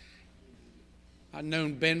 I've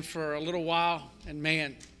known Ben for a little while, and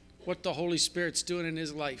man, what the Holy Spirit's doing in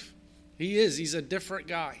his life. He's a different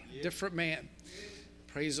guy, different man.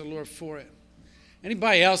 Praise the Lord for it.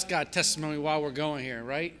 Anybody else got testimony while we're going here,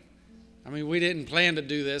 right? I mean, we didn't plan to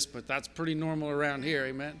do this, but that's pretty normal around here,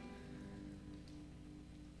 amen?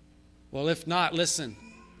 Well, if not, listen,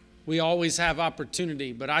 we always have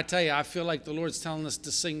opportunity, but I tell you, I feel like the Lord's telling us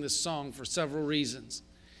to sing this song for several reasons.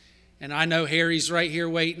 And I know Harry's right here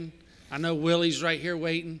waiting. I know Willie's right here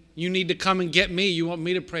waiting. You need to come and get me. You want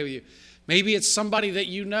me to pray with you. Maybe it's somebody that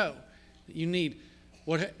you know that you need,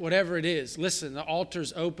 whatever it is. Listen, the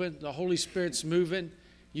altar's open. The Holy Spirit's moving.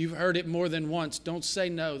 You've heard it more than once. Don't say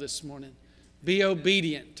no this morning. Be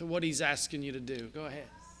obedient to what he's asking you to do. Go ahead.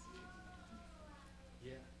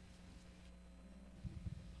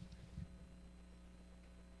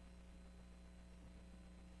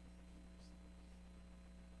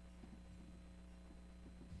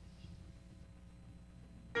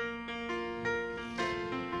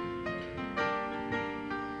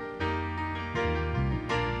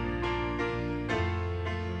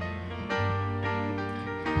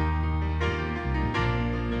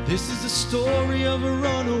 This is the story of a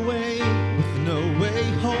runaway with no way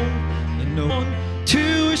home and no one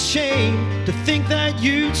too ashamed to think that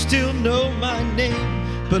you'd still know my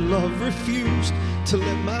name. But love refused to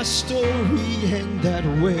let my story end that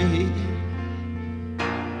way.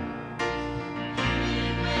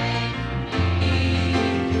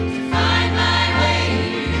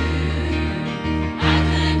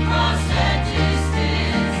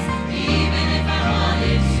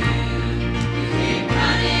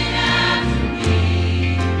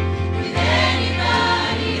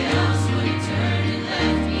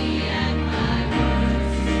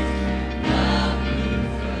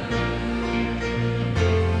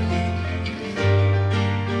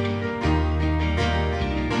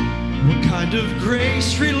 Of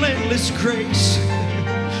grace, relentless grace.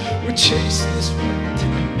 We're chasing this world,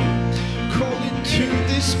 crawling to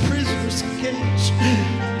this prisoner's cage.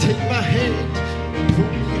 Take my hand and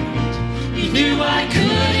pull me out. You knew I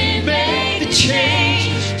couldn't make the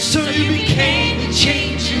change, so you became the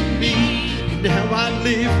change in me. And now I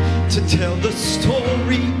live to tell the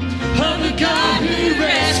story of the God who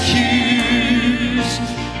rescues.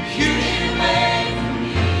 You didn't wait for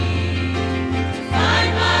me to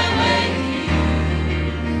find my way.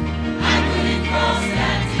 Cross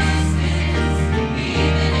that distance,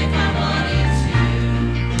 even if I wanted to.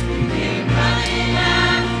 You came running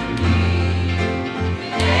after me.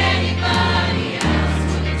 Anybody else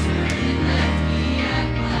would have turned and left me at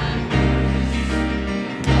my worst.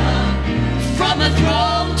 From the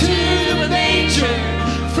throne to the manger,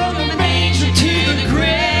 from the manger to the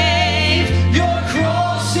grave, your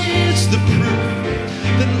cross is the proof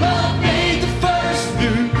that love made the first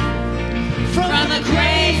move. From the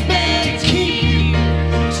grave made to keep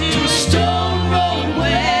to a stone rolled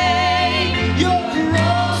away. Your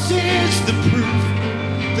cross is the proof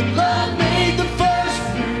that love made the first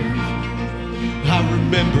move. I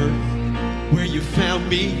remember where you found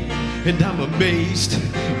me, and I'm amazed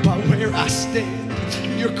by where I stand.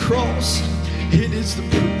 Your cross, it is the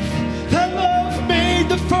proof that love made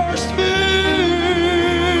the first move.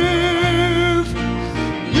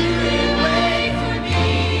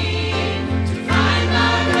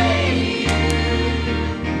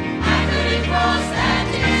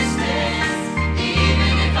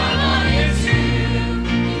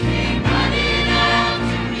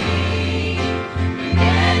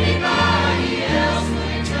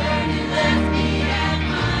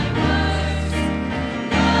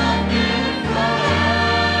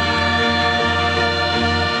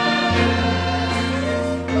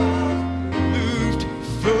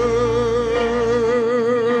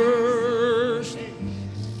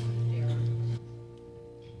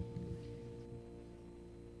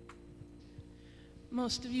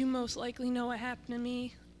 most of you most likely know what happened to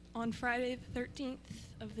me on Friday the 13th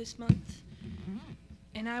of this month.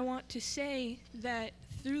 And I want to say that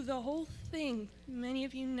through the whole thing, many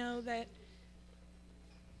of you know that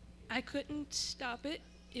I couldn't stop it.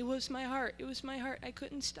 It was my heart. It was my heart. I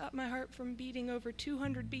couldn't stop my heart from beating over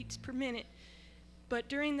 200 beats per minute. But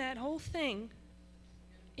during that whole thing,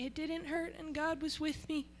 it didn't hurt, and God was with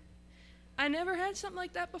me. I never had something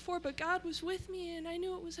like that before, but God was with me, and I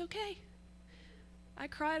knew it was okay. I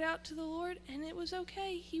cried out to the Lord, and it was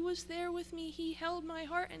okay. He was there with me. He held my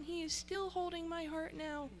heart, and He is still holding my heart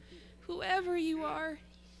now. Whoever you are,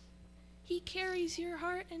 He carries your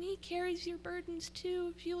heart, and He carries your burdens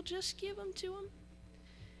too. If you'll just give them to Him,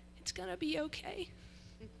 it's going to be okay.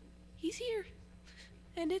 He's here,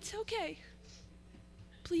 and it's okay.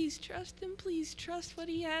 Please trust Him. Please trust what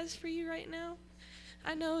He has for you right now.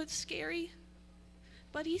 I know it's scary,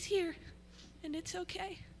 but He's here, and it's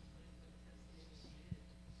okay.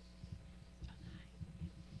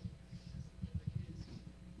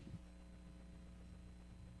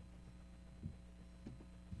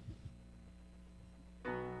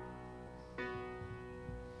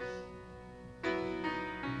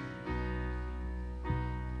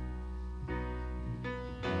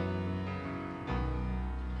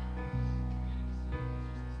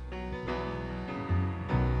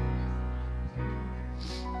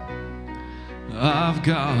 I've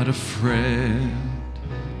got a friend.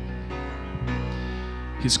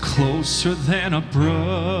 He's closer than a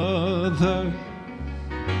brother.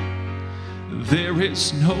 There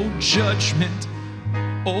is no judgment.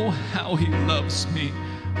 Oh, how He loves me.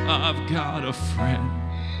 I've got a friend.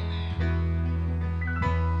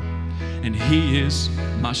 And He is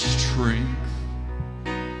my strength.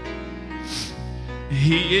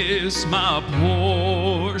 He is my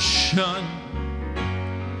portion.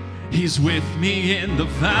 He's with me in the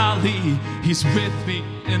valley. He's with me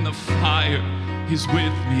in the fire. He's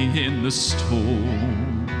with me in the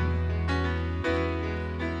storm.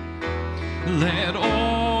 Let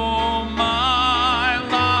all my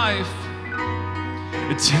life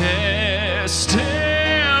testify.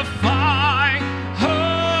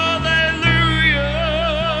 Hallelujah.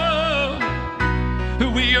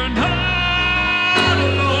 We are not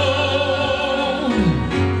alone.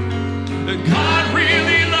 God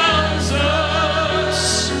really loves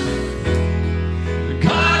us.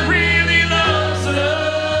 God really loves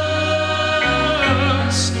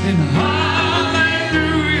us. And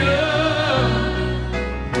hallelujah.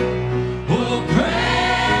 Oh,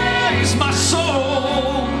 praise my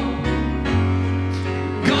soul.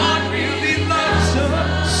 God really loves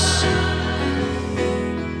us.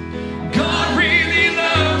 God really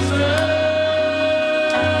loves us.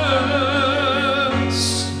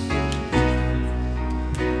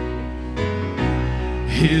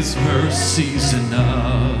 His mercy's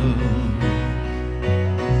enough.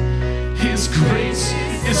 His grace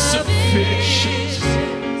is sufficient.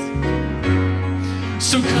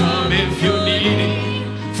 So come if you're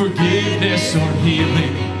needing forgiveness or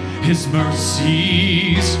healing. His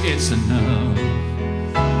mercy's it's enough.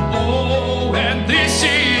 Oh, and this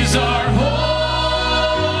is our hope.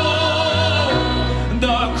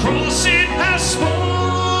 The cross it has spoken.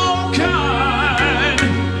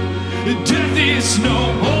 Death is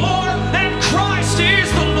no more, and Christ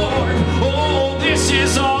is the Lord. Oh, this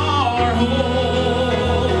is our hope.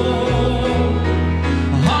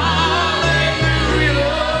 Hallelujah.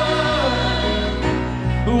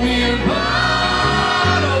 We're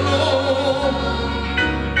not alone.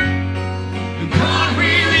 God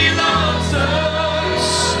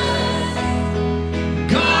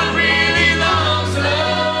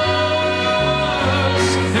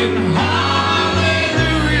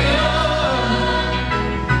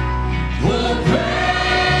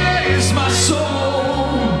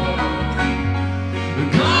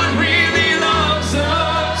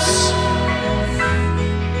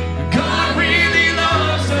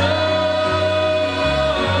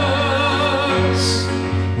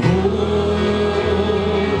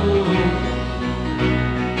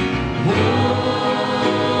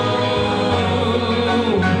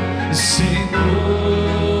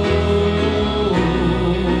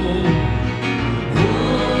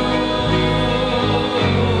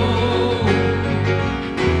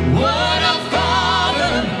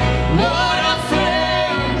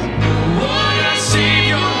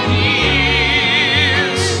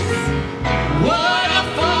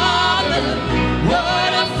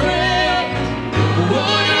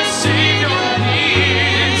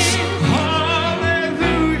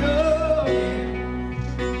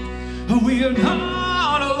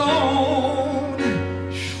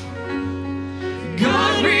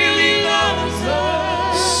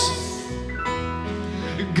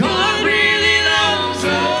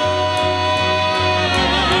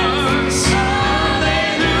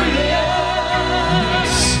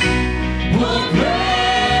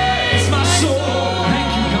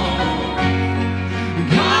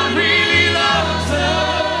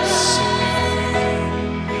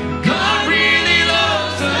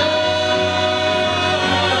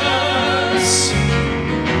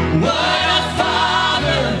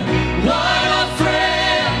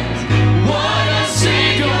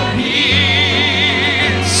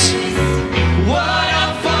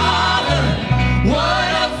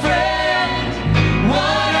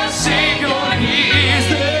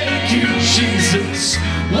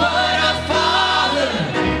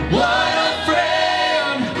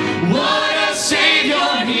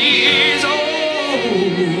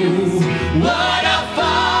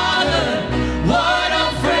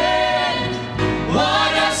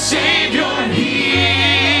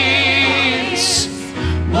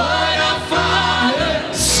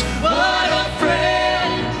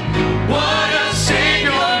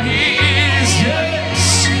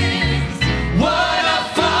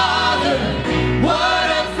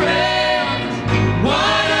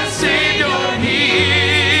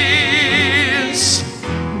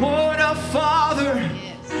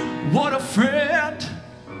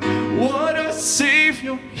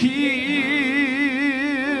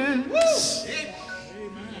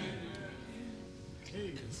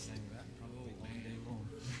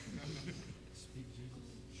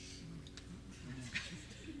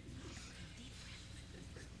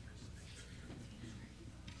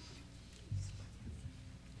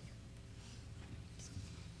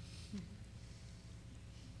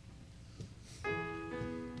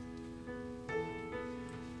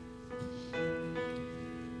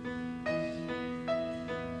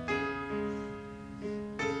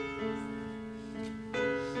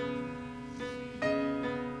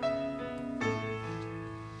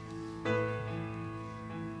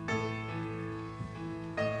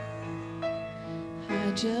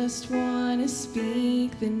I just want to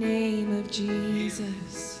speak the name of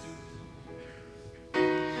Jesus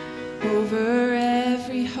over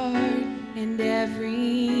every heart and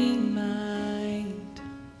every mind.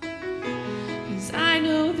 'Cause I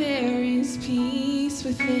know there is peace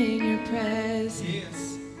within your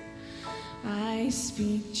presence. I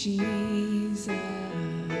speak Jesus.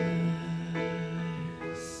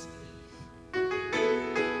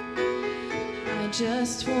 I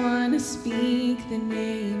just want to speak the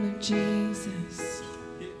name of Jesus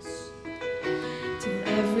till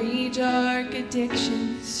every dark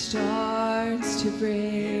addiction starts to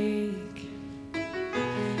break,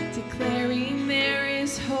 declaring there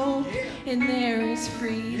is hope and there is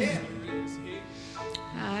freedom.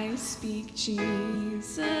 I speak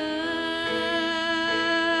Jesus.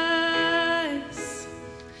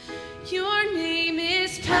 Your name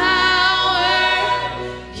is power.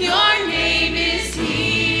 Your name is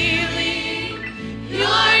healing.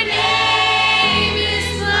 Your name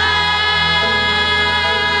is life.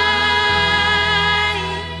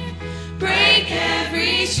 Break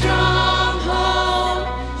every stronghold.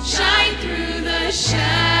 Shine through the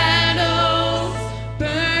shadows.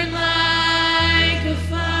 Burn like a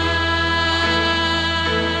fire.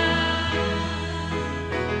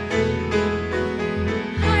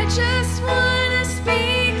 I just want to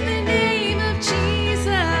speak the name of Jesus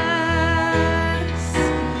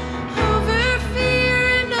over fear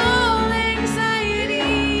and all anxieties.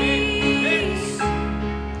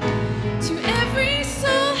 To every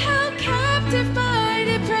soul held captive by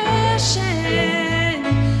depression,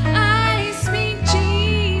 I speak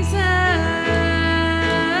Jesus.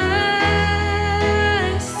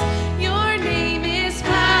 Your name is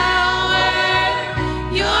power.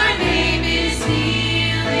 Your name is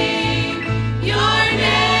healing. Your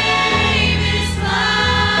name is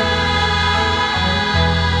life.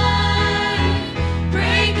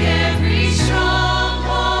 Break every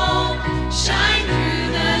stronghold. Shine through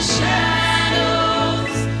the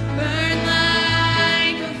shadows. Burn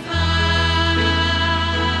like a fire.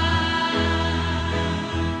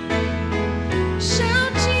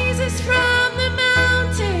 Shout Jesus from the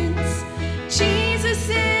mountains. Jesus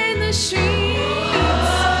in the streets.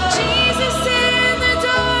 Jesus in the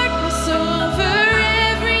darkness over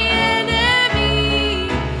every enemy.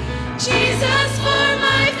 Jesus for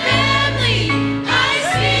my family. I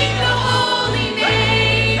speak the holy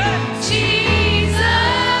name. Jesus.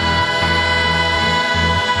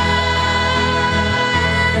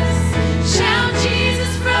 Shout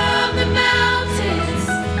Jesus from the mountains.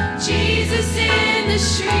 Jesus in the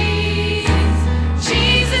streets.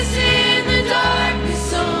 Jesus in the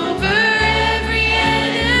darkness over every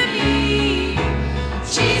enemy.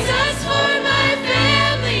 Jesus for my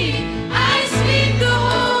family. I speak the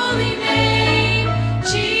holy name.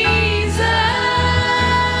 Jesus.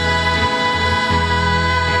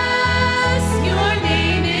 Your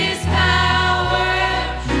name is power.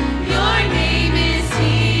 Your name is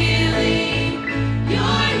healing.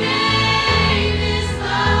 Your name is life.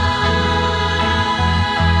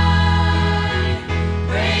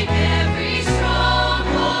 Break every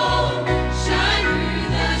stronghold. Shine through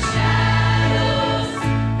the shadows.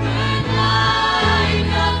 Burn like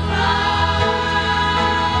a fire.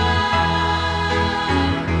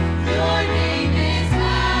 Your name is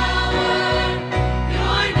power.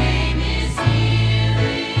 Your name is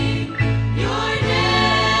healing. Your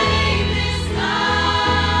name is life.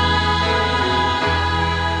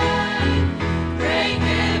 Break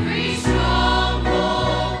every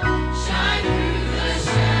stronghold. Shine through the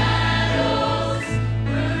shadows.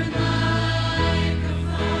 Burn like a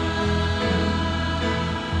fire.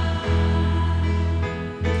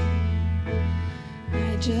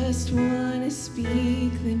 I just want to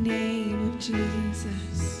speak the name of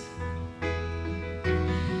Jesus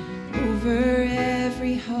over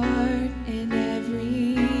every heart and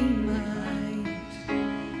every mind.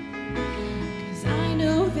 'Cause I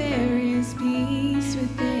know there is peace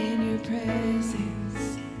within your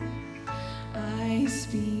presence. I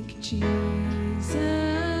speak Jesus.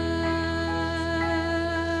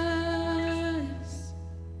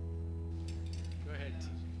 Go ahead.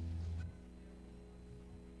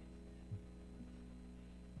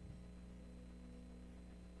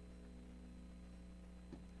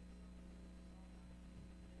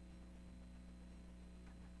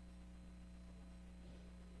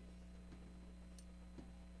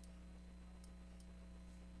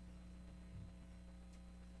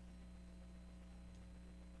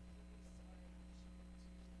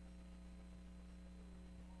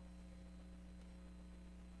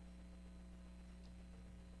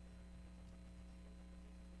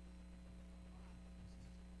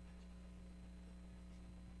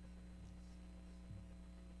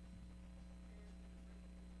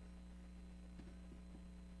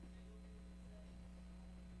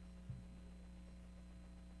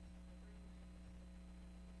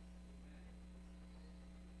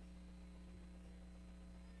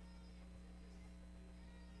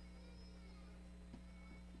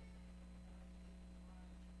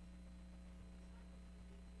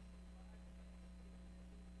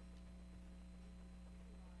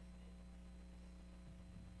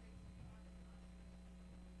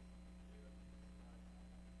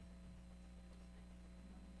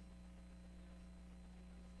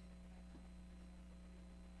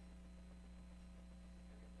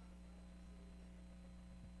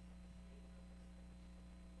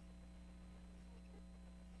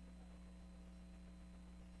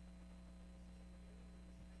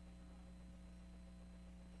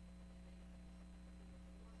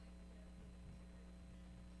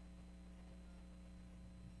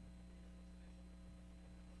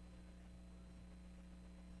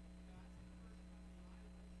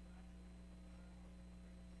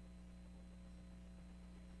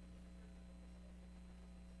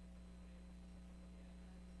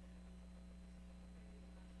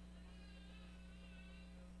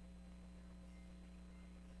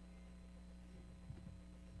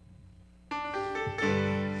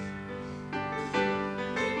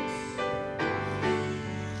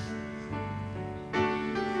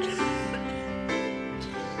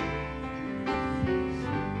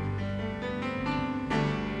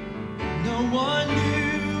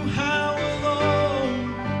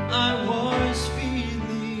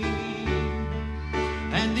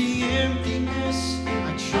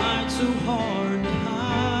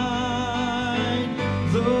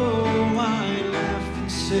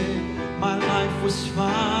 my life was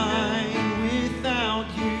fine without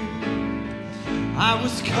you. I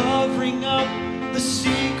was covering up the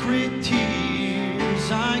secret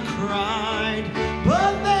tears I cried.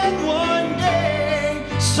 But then one day,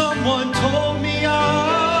 someone told me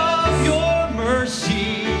of your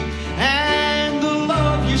mercy and the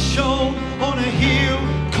love you showed on a hill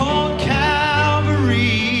called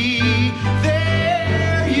Calvary.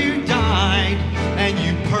 There you died and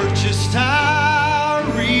you purchased our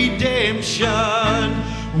redemption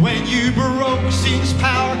when you broke sin's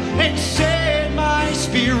power and set my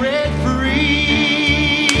spirit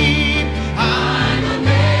free. I'm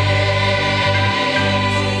amazed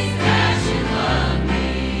that you love me.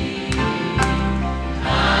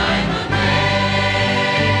 I'm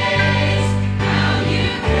amazed how you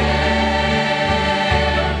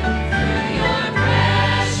care. Through your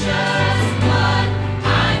precious blood I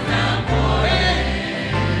found pardon.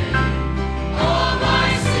 All my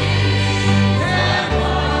sins are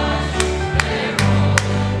washed, they're all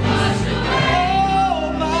washed away. All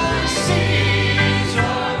my sins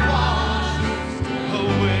are washed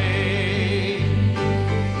away.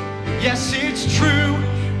 Yes, it's true,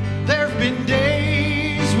 there've been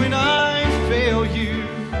days when I fail you.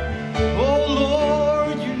 Oh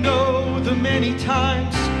Lord, you know the many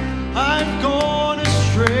times I've gone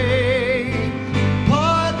astray.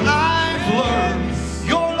 But I've learned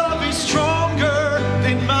your love is stronger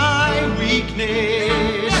than my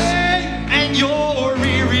weakness. And your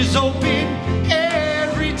ear is open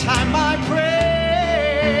every time I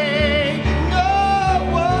pray. No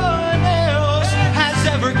one else has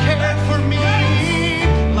ever cared for me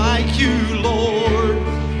like you, Lord.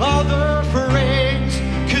 Other friends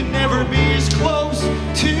could never be as close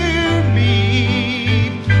to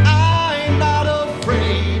me. I'm not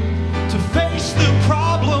afraid to face the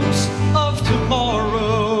problems of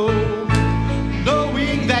tomorrow,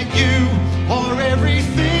 knowing that you are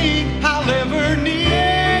everything I'll ever need.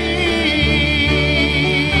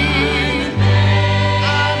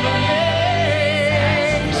 I'm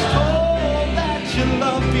amazed, oh, that you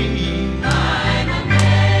love me. I'm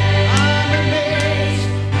amazed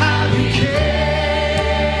how you care.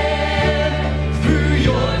 Through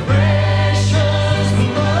your precious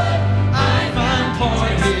blood I find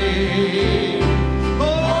pardon.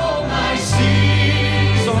 All my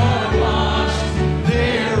sins are washed,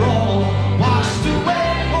 they're all washed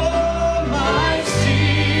away. All my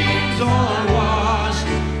sins are washed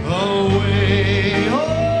away. Oh,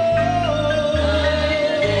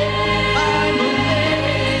 I'm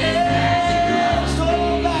amazed,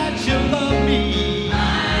 oh, that you love me.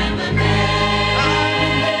 I'm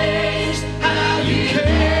amazed how you care.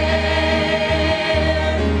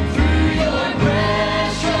 Through your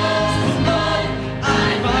precious blood I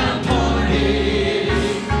find pardon.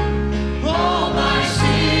 All my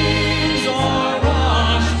sins are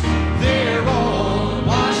washed, they're all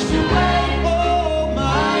washed away. All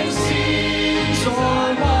my sins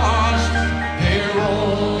are washed, they're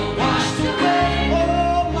all washed away.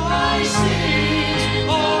 All my sins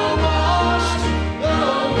are washed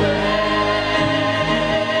away.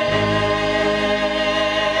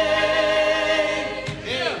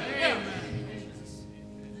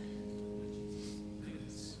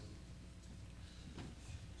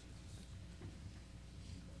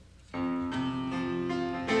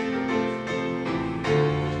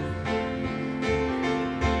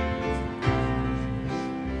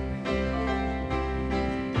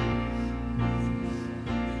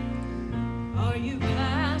 Are you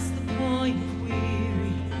past the point of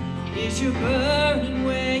weary? Is your burden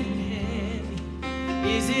weighing heavy?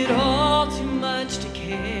 Is it all too much to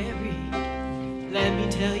carry? Let me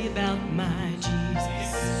tell you about my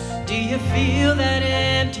Jesus. Do you feel that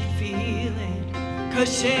empty feeling?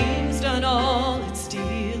 'Cause shame's done all it's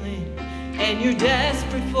stealing, and you're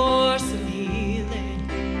desperate for some healing.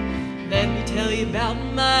 Let me tell you about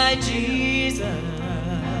my Jesus.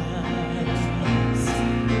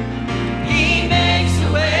 He makes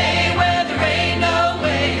a way where there ain't no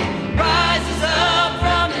way, rises up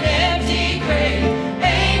from an empty grave.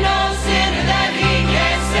 Ain't no sinner that he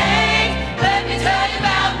can't save. Let me tell you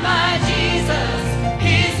about my Jesus.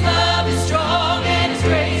 His love is strong and his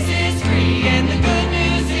grace is free. And the good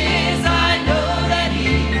news is I know that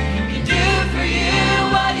he can do for you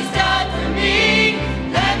what he's done for me.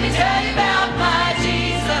 Let me tell you about my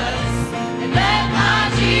Jesus. And let my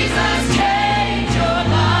Jesus change your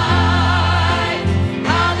life.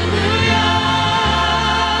 Hallelujah.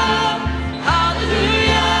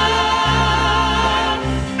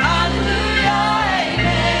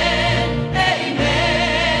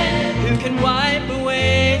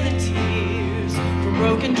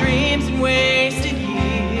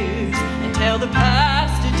 the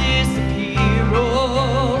past to disappear.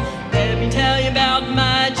 Oh, let me tell you about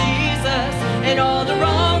my Jesus and all the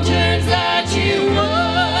wrong turns that you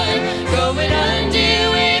would go and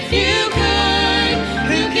undo if you could.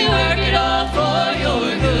 Who can work it all for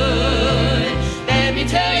your good? Let me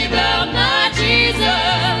tell you about my Jesus.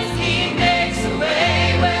 He makes a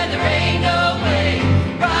way where there ain't no way,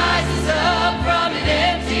 rises up from an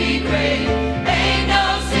empty grave. Ain't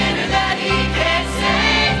no sinner that he can't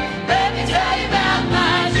save. Let me tell you about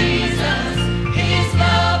my Jesus. His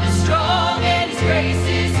love is strong and his grace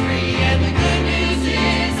is free. And the good news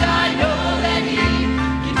is I know that he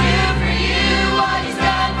can do for you what he's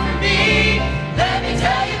done for me. Let me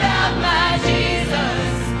tell you about my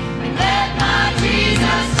Jesus. And let my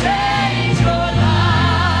Jesus change your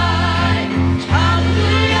life.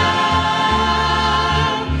 Hallelujah.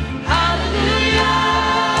 Hallelujah.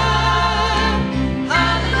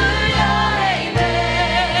 Hallelujah.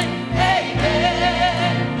 Amen. Amen.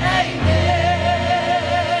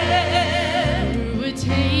 Amen. Who would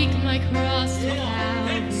take my cross to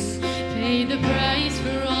Calvary, pay the price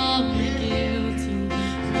for all my guilty?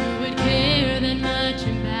 Who would care that much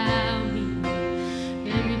about me?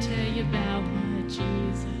 Let me tell you about my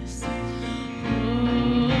Jesus.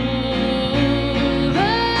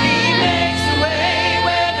 He makes a way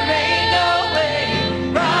where there ain't no way,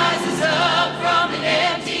 rises up from an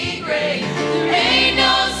empty grave. There ain't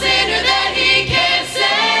no sinner that he can't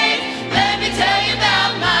save. Let me tell you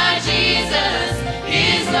about my Jesus.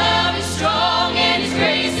 His love is strong and his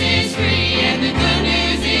grace is free. And the good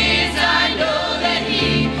news is I know that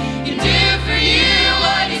he can do for you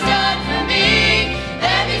what he's done for me.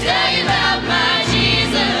 Let me tell you about my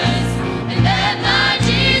Jesus. And let my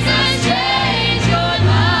Jesus change your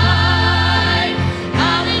life.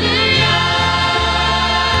 Hallelujah.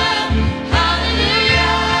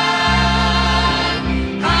 Hallelujah.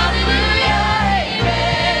 Hallelujah.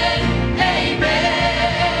 Amen. Amen.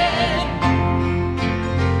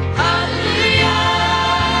 Hallelujah.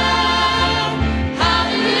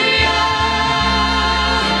 Hallelujah.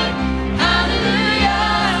 Hallelujah.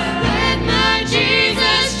 Let my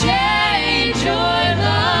Jesus change your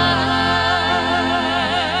life.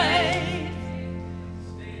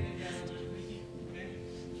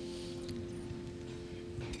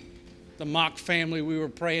 The Mock family, we were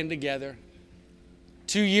praying together.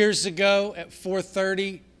 2 years ago at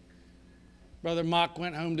 4:30, Brother Mock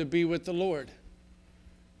went home to be with the Lord.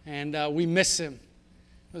 And we miss him.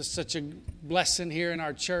 It was such a blessing here in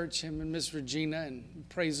our church, him and Miss Regina, and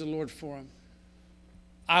praise the Lord for him.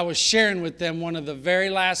 I was sharing with them one of the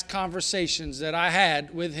very last conversations that I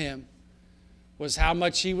had with him was how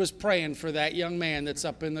much he was praying for that young man that's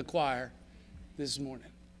up in the choir this morning.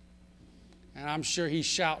 And I'm sure he's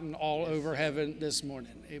shouting all over heaven this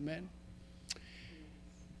morning. Amen.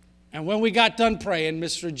 And when we got done praying,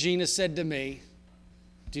 Miss Regina said to me,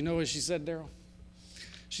 do you know what she said, Daryl?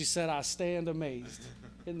 She said, I stand amazed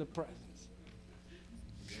in the presence.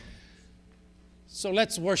 So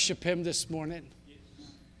let's worship him this morning.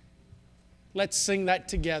 Let's sing that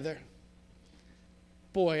together.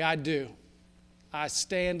 Boy, I do. I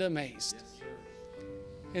stand amazed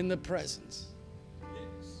in the presence.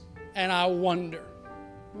 And I wonder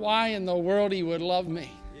why in the world he would love me.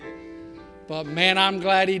 But man, I'm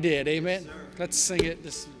glad he did. Amen. Let's sing it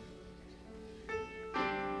this morning.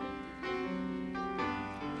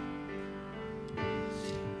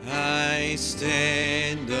 I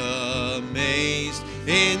stand amazed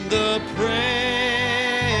in the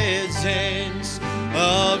presence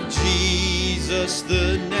of Jesus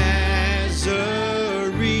the Nazarene,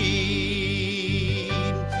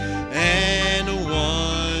 and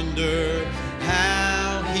wonder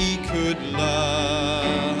how he could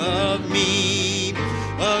love me,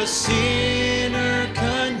 a sinner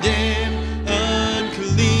condemned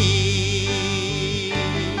unclean.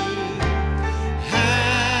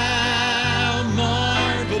 How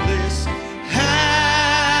marvelous,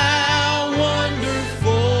 how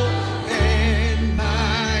wonderful, and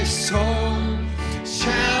my song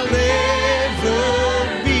shall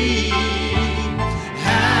ever be.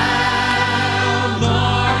 How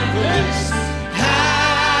marvelous,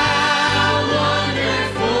 how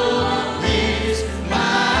wonderful is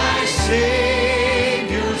my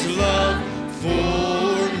Savior's love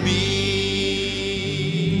for me.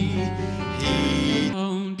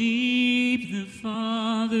 How deep the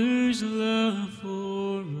Father's love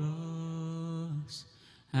for us,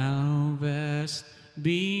 how vast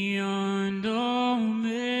beyond all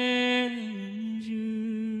measure,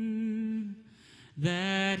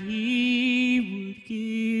 that he would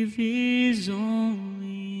give his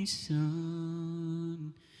only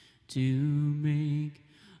Son to make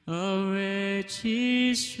a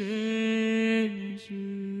wretched treasure.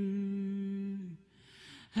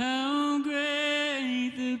 How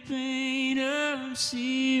great the pain of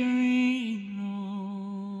searing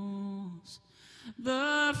loss!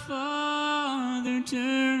 The Father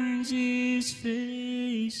turns his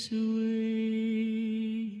face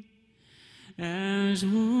away, as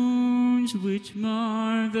wounds which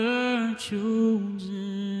mar the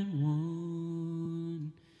chosen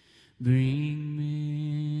one bring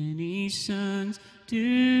many sons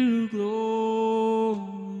to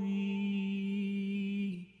glory.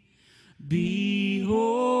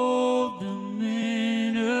 Behold the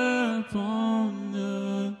man upon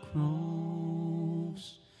the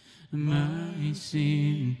cross, my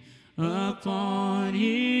sin upon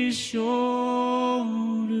his shoulders.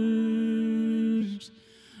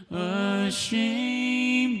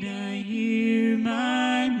 Ashamed I hear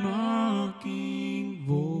my mocking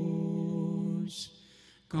voice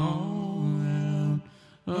call